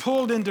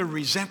pulled into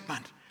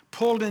resentment,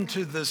 pulled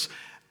into this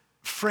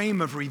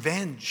frame of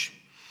revenge.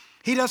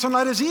 He doesn't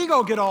let his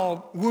ego get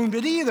all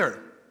wounded either.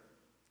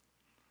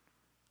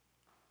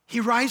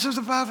 He rises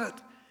above it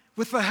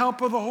with the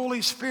help of the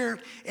Holy Spirit,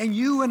 and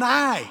you and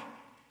I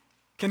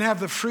can have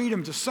the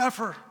freedom to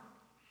suffer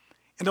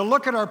and to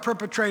look at our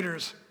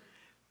perpetrators,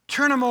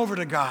 turn them over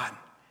to God,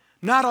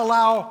 not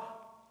allow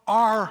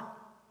our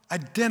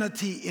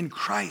identity in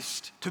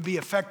Christ to be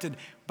affected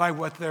by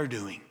what they're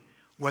doing,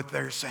 what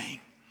they're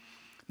saying.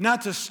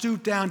 Not to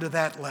stoop down to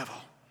that level,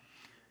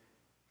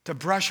 to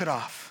brush it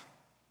off.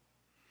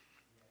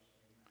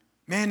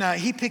 Man,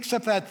 he picks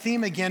up that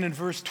theme again in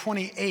verse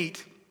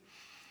 28.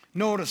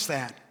 Notice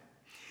that.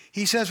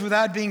 He says,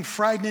 without being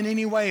frightened in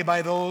any way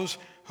by those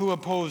who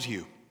oppose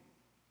you.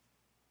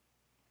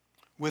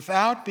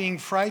 Without being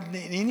frightened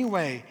in any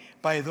way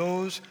by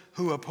those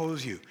who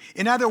oppose you.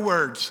 In other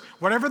words,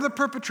 whatever the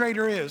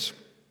perpetrator is,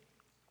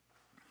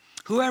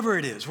 whoever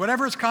it is,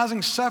 whatever is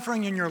causing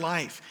suffering in your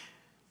life,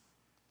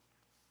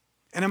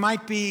 and it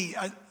might be,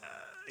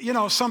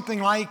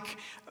 something like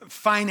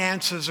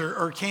finances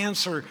or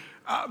cancer,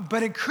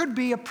 but it could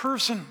be a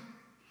person.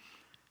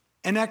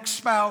 an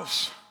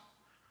ex-spouse,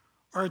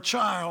 or a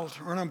child,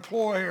 or an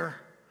employer,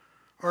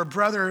 or a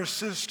brother or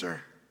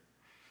sister.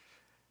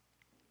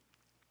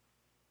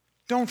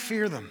 Don't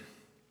fear them.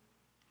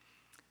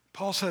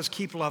 Paul says,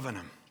 keep loving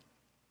them.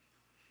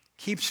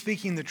 Keep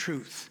speaking the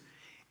truth.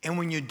 And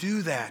when you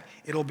do that,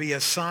 it'll be a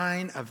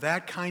sign of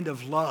that kind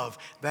of love,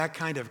 that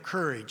kind of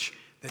courage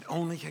that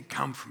only can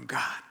come from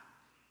God.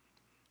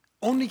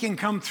 Only can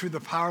come through the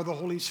power of the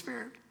Holy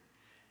Spirit.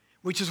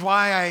 Which is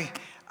why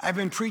I've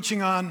been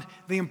preaching on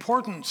the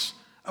importance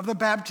of the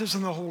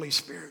baptism of the Holy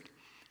Spirit.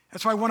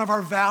 That's why one of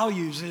our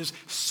values is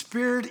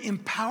Spirit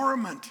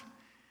empowerment.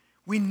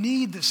 We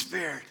need the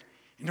Spirit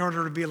in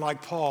order to be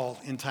like Paul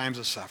in times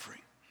of suffering.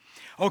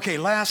 Okay,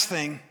 last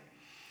thing,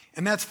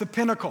 and that's the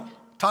pinnacle.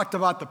 Talked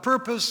about the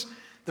purpose,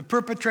 the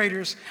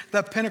perpetrators,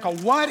 the pinnacle.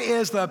 What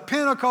is the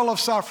pinnacle of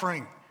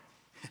suffering?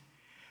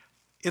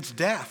 It's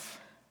death.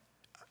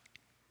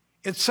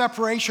 It's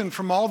separation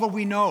from all that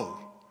we know.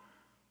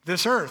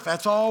 This earth,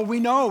 that's all we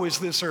know is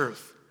this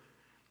earth.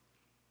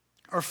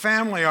 Our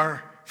family,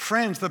 our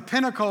friends, the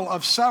pinnacle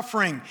of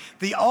suffering,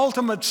 the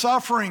ultimate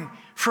suffering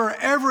for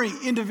every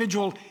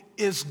individual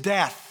is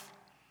death.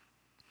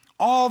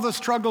 All the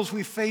struggles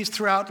we face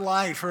throughout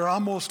life are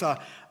almost a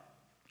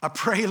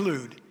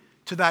prelude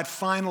to that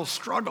final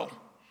struggle.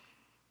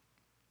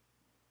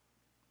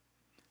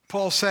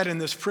 Paul sat in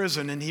this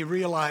prison and he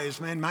realized,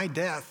 man, my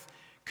death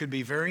could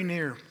be very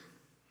near.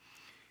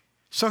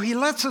 So he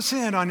lets us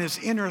in on his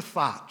inner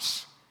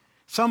thoughts.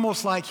 It's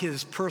almost like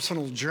his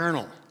personal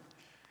journal.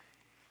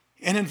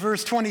 And in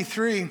verse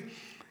 23,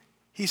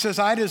 he says,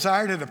 I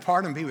desire to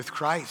depart and be with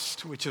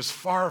Christ, which is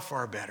far,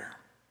 far better.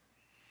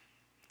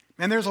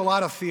 And there's a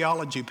lot of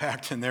theology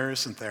packed in there,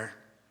 isn't there?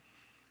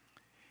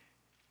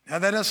 Now,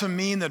 that doesn't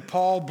mean that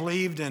Paul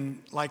believed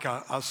in like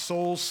a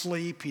soul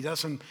sleep. He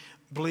doesn't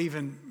believe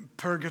in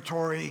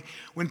purgatory.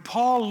 When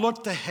Paul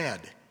looked ahead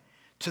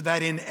to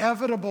that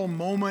inevitable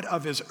moment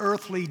of his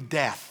earthly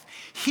death,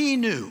 he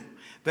knew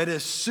that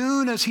as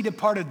soon as he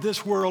departed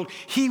this world,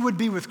 he would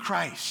be with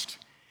Christ.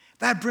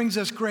 That brings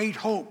us great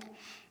hope.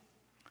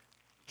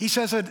 He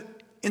says it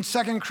in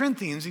 2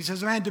 Corinthians. He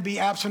says, man, to be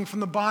absent from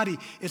the body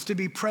is to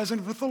be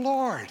present with the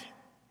Lord.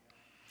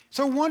 It's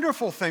a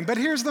wonderful thing. But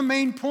here's the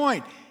main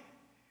point.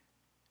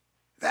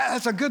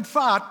 That's a good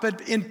thought,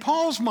 but in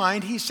Paul's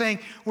mind, he's saying,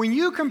 when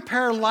you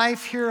compare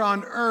life here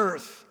on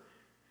earth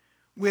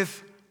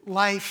with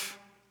life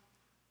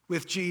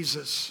with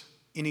Jesus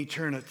in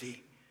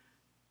eternity,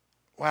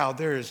 wow,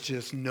 there is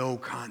just no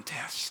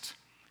contest.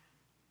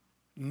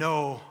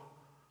 No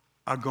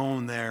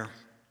going there.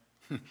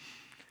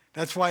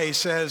 That's why he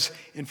says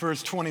in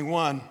verse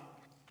 21,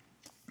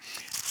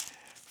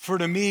 for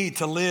to me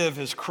to live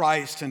is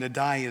Christ and to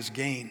die is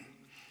gain.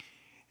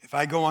 If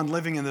I go on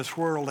living in this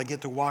world, I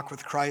get to walk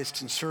with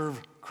Christ and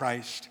serve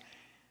Christ.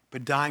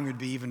 But dying would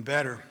be even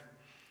better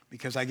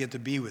because I get to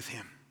be with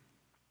him.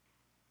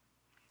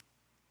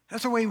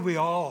 That's the way we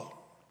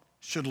all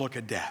should look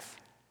at death.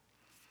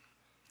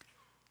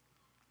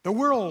 The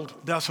world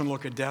doesn't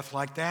look at death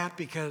like that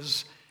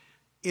because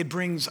it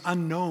brings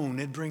unknown,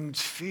 it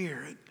brings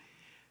fear.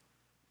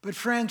 But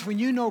friends, when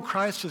you know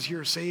Christ is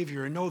your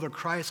Savior and know that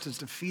Christ has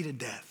defeated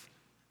death,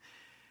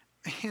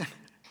 man,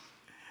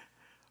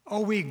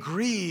 we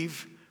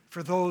grieve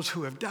for those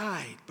who have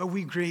died, but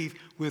we grieve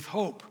with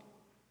hope.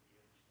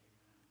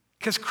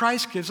 Because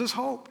Christ gives us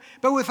hope.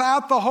 But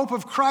without the hope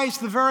of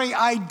Christ, the very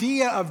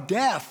idea of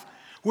death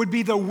would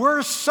be the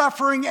worst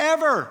suffering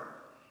ever.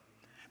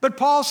 But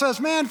Paul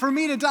says, man, for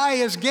me to die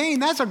is gain.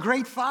 That's a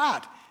great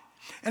thought.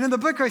 And in the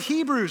book of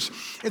Hebrews,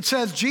 it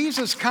says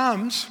Jesus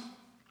comes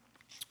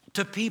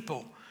to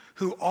people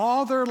who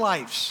all their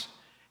lives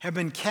have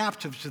been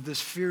captive to this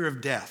fear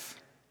of death.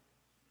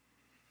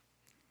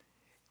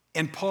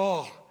 And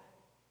Paul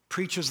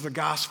preaches the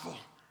gospel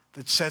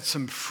that sets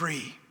them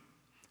free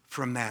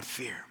from that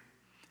fear.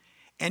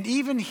 And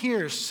even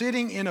here,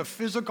 sitting in a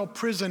physical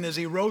prison as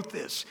he wrote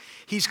this,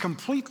 he's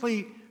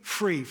completely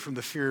free from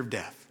the fear of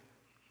death.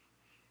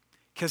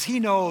 Because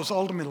he knows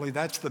ultimately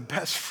that's the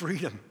best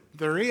freedom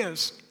there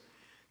is.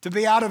 To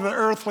be out of the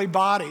earthly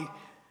body,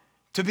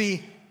 to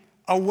be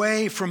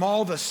away from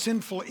all the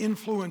sinful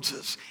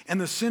influences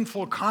and the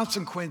sinful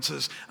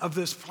consequences of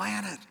this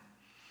planet.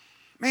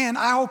 Man,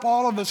 I hope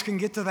all of us can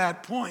get to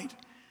that point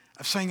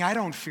of saying, I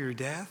don't fear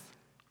death.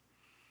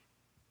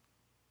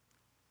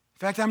 In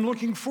fact, I'm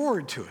looking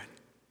forward to it.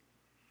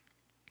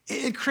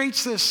 It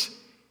creates this,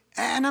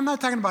 and I'm not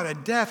talking about a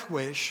death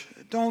wish,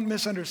 don't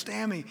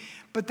misunderstand me,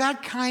 but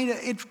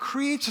it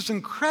creates this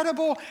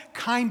incredible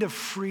kind of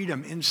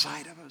freedom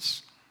inside of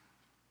us.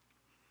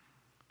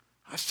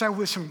 I sat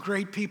with some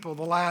great people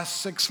the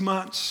last 6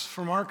 months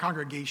from our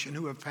congregation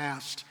who have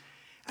passed,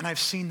 and I've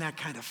seen that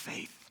kind of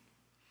faith.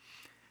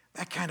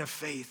 That kind of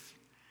faith,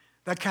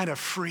 that kind of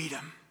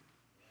freedom.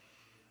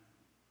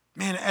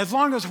 Man, as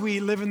long as we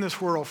live in this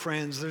world,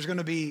 friends, there's going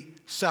to be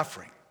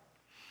suffering.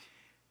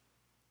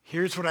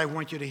 Here's what I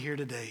want you to hear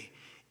today.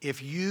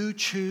 If you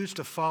choose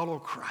to follow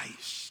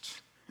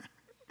Christ,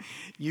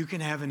 you can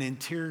have an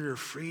interior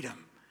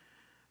freedom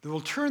that will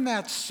turn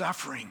that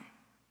suffering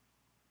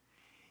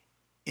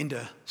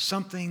into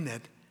something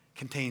that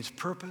contains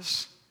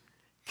purpose,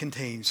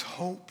 contains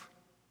hope.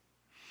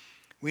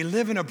 We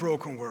live in a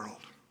broken world,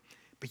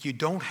 but you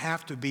don't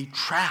have to be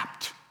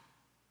trapped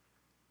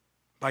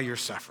by your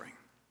suffering.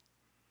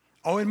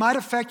 Oh, it might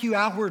affect you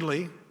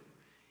outwardly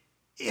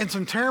in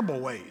some terrible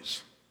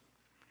ways,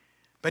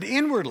 but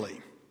inwardly,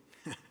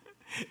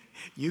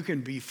 you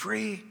can be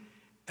free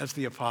as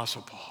the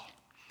Apostle Paul.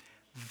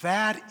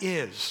 That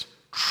is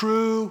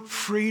true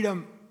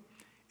freedom,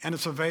 and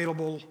it's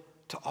available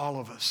to all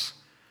of us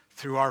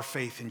through our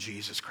faith in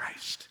Jesus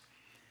Christ.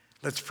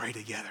 Let's pray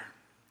together.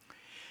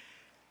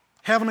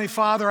 Heavenly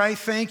Father, I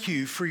thank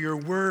you for your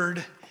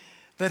word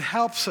that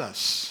helps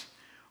us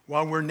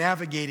while we're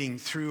navigating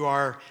through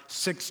our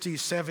 60,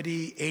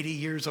 70, 80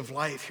 years of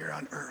life here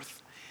on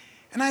earth.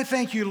 And I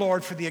thank you,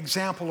 Lord, for the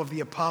example of the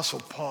Apostle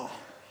Paul,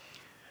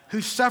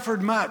 who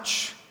suffered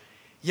much,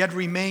 yet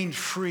remained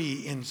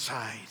free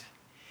inside.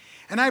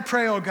 And I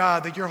pray, oh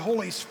God, that your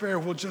Holy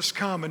Spirit will just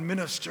come and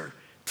minister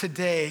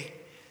today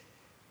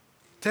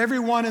to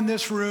everyone in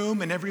this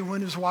room and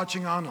everyone who's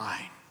watching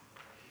online.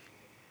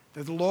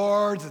 That,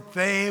 Lord, that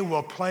they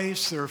will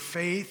place their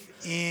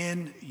faith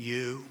in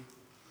you.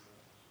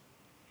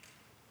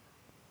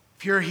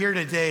 If you're here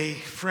today,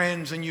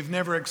 friends, and you've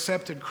never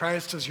accepted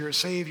Christ as your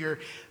Savior,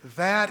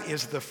 that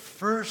is the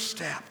first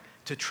step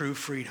to true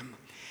freedom.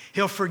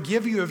 He'll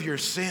forgive you of your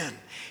sin.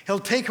 He'll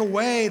take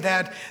away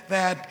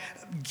that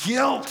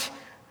guilt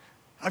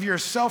of your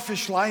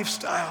selfish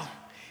lifestyle.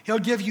 He'll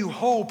give you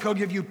hope. He'll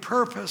give you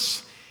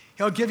purpose.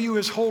 He'll give you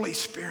his Holy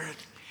Spirit.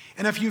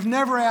 And if you've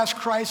never asked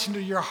Christ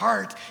into your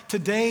heart,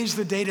 today's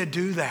the day to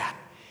do that.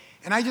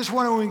 And I just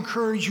want to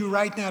encourage you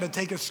right now to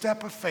take a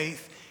step of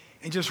faith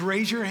and just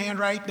raise your hand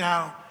right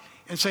now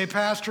and say,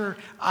 Pastor,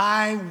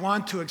 I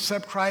want to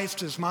accept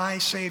Christ as my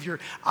Savior.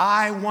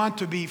 I want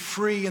to be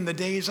free in the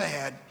days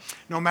ahead.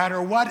 No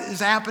matter what is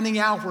happening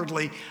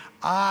outwardly,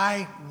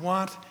 I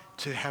want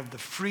to have the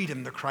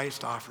freedom that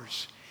Christ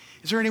offers.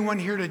 Is there anyone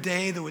here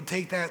today that would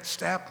take that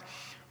step,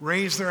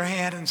 raise their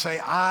hand and say,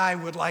 I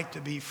would like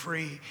to be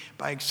free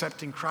by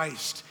accepting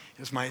Christ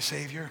as my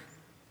Savior?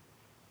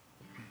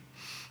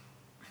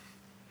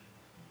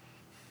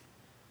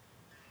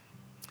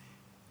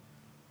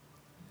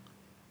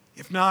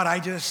 If not, I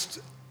just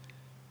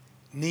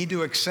need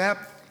to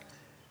accept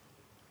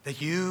that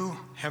you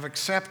have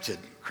accepted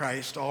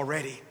Christ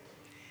already.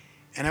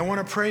 And I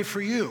want to pray for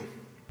you.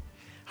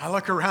 I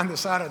look around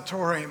this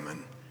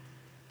auditorium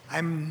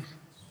and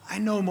I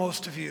know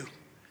most of you.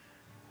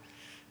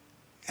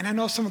 And I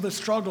know some of the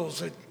struggles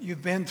that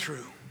you've been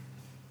through.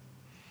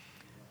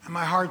 And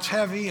my heart's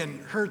heavy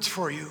and hurts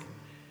for you.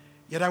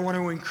 Yet I want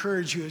to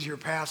encourage you as your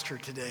pastor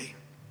today.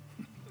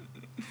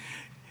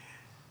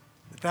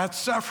 That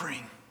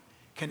suffering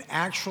can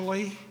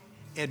actually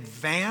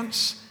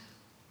advance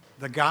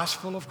the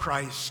gospel of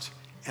Christ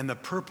and the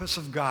purpose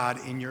of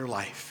God in your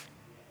life.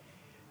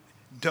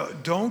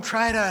 Don't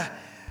try to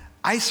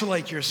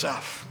isolate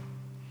yourself,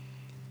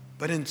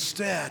 but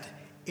instead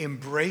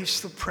embrace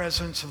the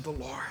presence of the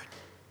Lord.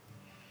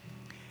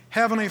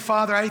 Heavenly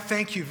Father, I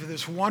thank you for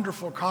this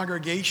wonderful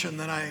congregation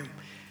that I'm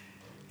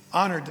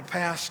honored to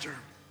pastor.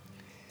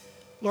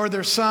 Lord,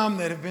 there's some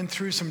that have been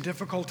through some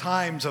difficult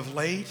times of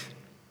late.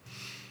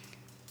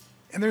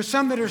 And there's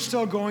some that are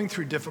still going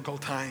through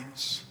difficult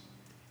times.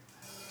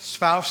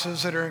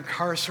 Spouses that are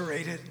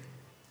incarcerated.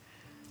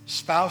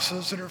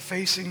 Spouses that are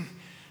facing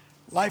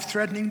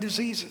life-threatening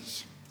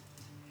diseases.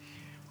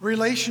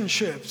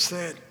 Relationships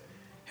that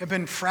have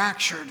been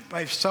fractured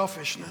by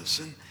selfishness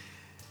and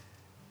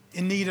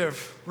in need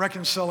of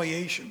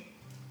reconciliation.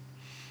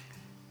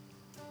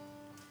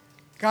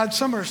 God,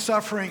 some are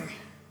suffering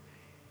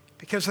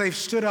because they've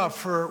stood up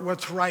for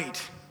what's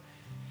right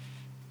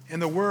in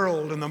the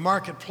world, in the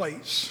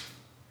marketplace,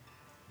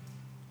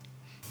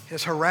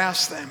 has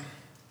harassed them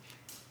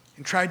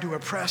and tried to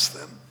oppress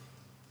them.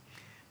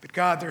 But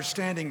God, they're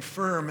standing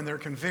firm in their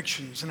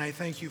convictions, and I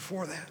thank you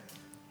for that.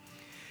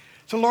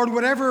 So Lord,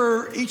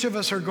 whatever each of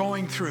us are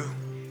going through,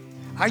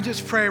 I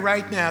just pray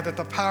right now that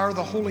the power of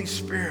the Holy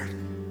Spirit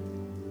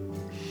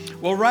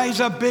will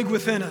rise up big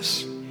within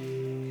us.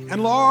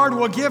 And Lord,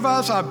 will give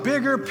us a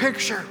bigger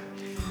picture,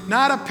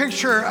 not a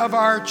picture of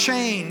our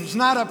chains,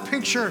 not a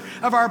picture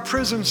of our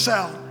prison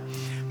cell,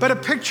 but a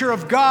picture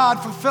of God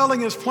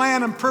fulfilling his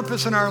plan and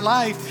purpose in our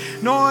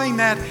life, knowing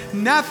that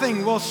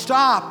nothing will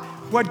stop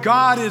what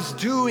God is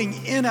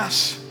doing in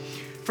us.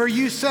 For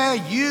you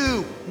say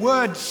you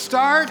would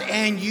start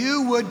and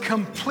you would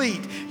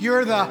complete.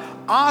 You're the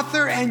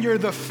author and you're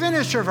the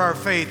finisher of our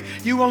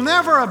faith. You will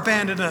never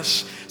abandon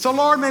us. So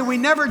Lord, may we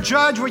never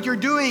judge what you're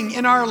doing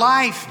in our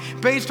life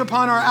based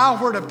upon our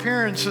outward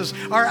appearances,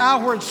 our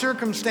outward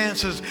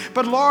circumstances.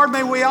 But Lord,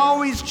 may we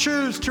always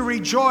choose to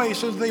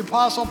rejoice as the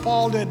Apostle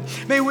Paul did.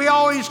 May we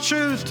always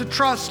choose to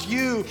trust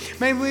you.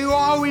 May we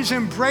always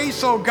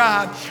embrace, oh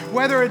God,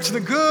 whether it's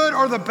the good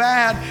or the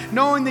bad,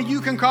 knowing that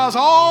you can cause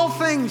all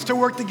things to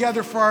work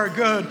together for our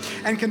good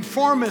and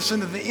conform us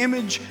into the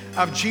image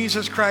of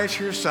Jesus Christ,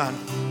 your Son.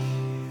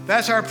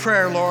 That's our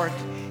prayer, Lord.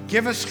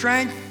 Give us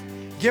strength.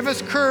 Give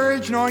us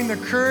courage, knowing that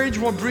courage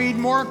will breed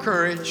more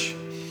courage.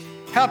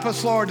 Help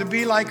us, Lord, to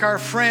be like our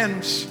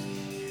friends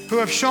who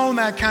have shown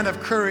that kind of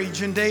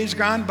courage in days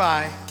gone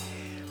by.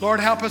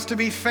 Lord, help us to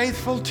be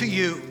faithful to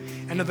you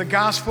and to the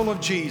gospel of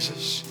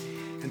Jesus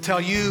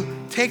until you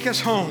take us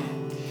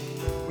home.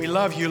 We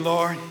love you,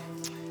 Lord.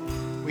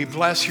 We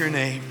bless your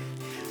name.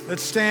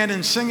 Let's stand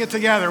and sing it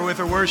together with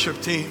the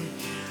worship team.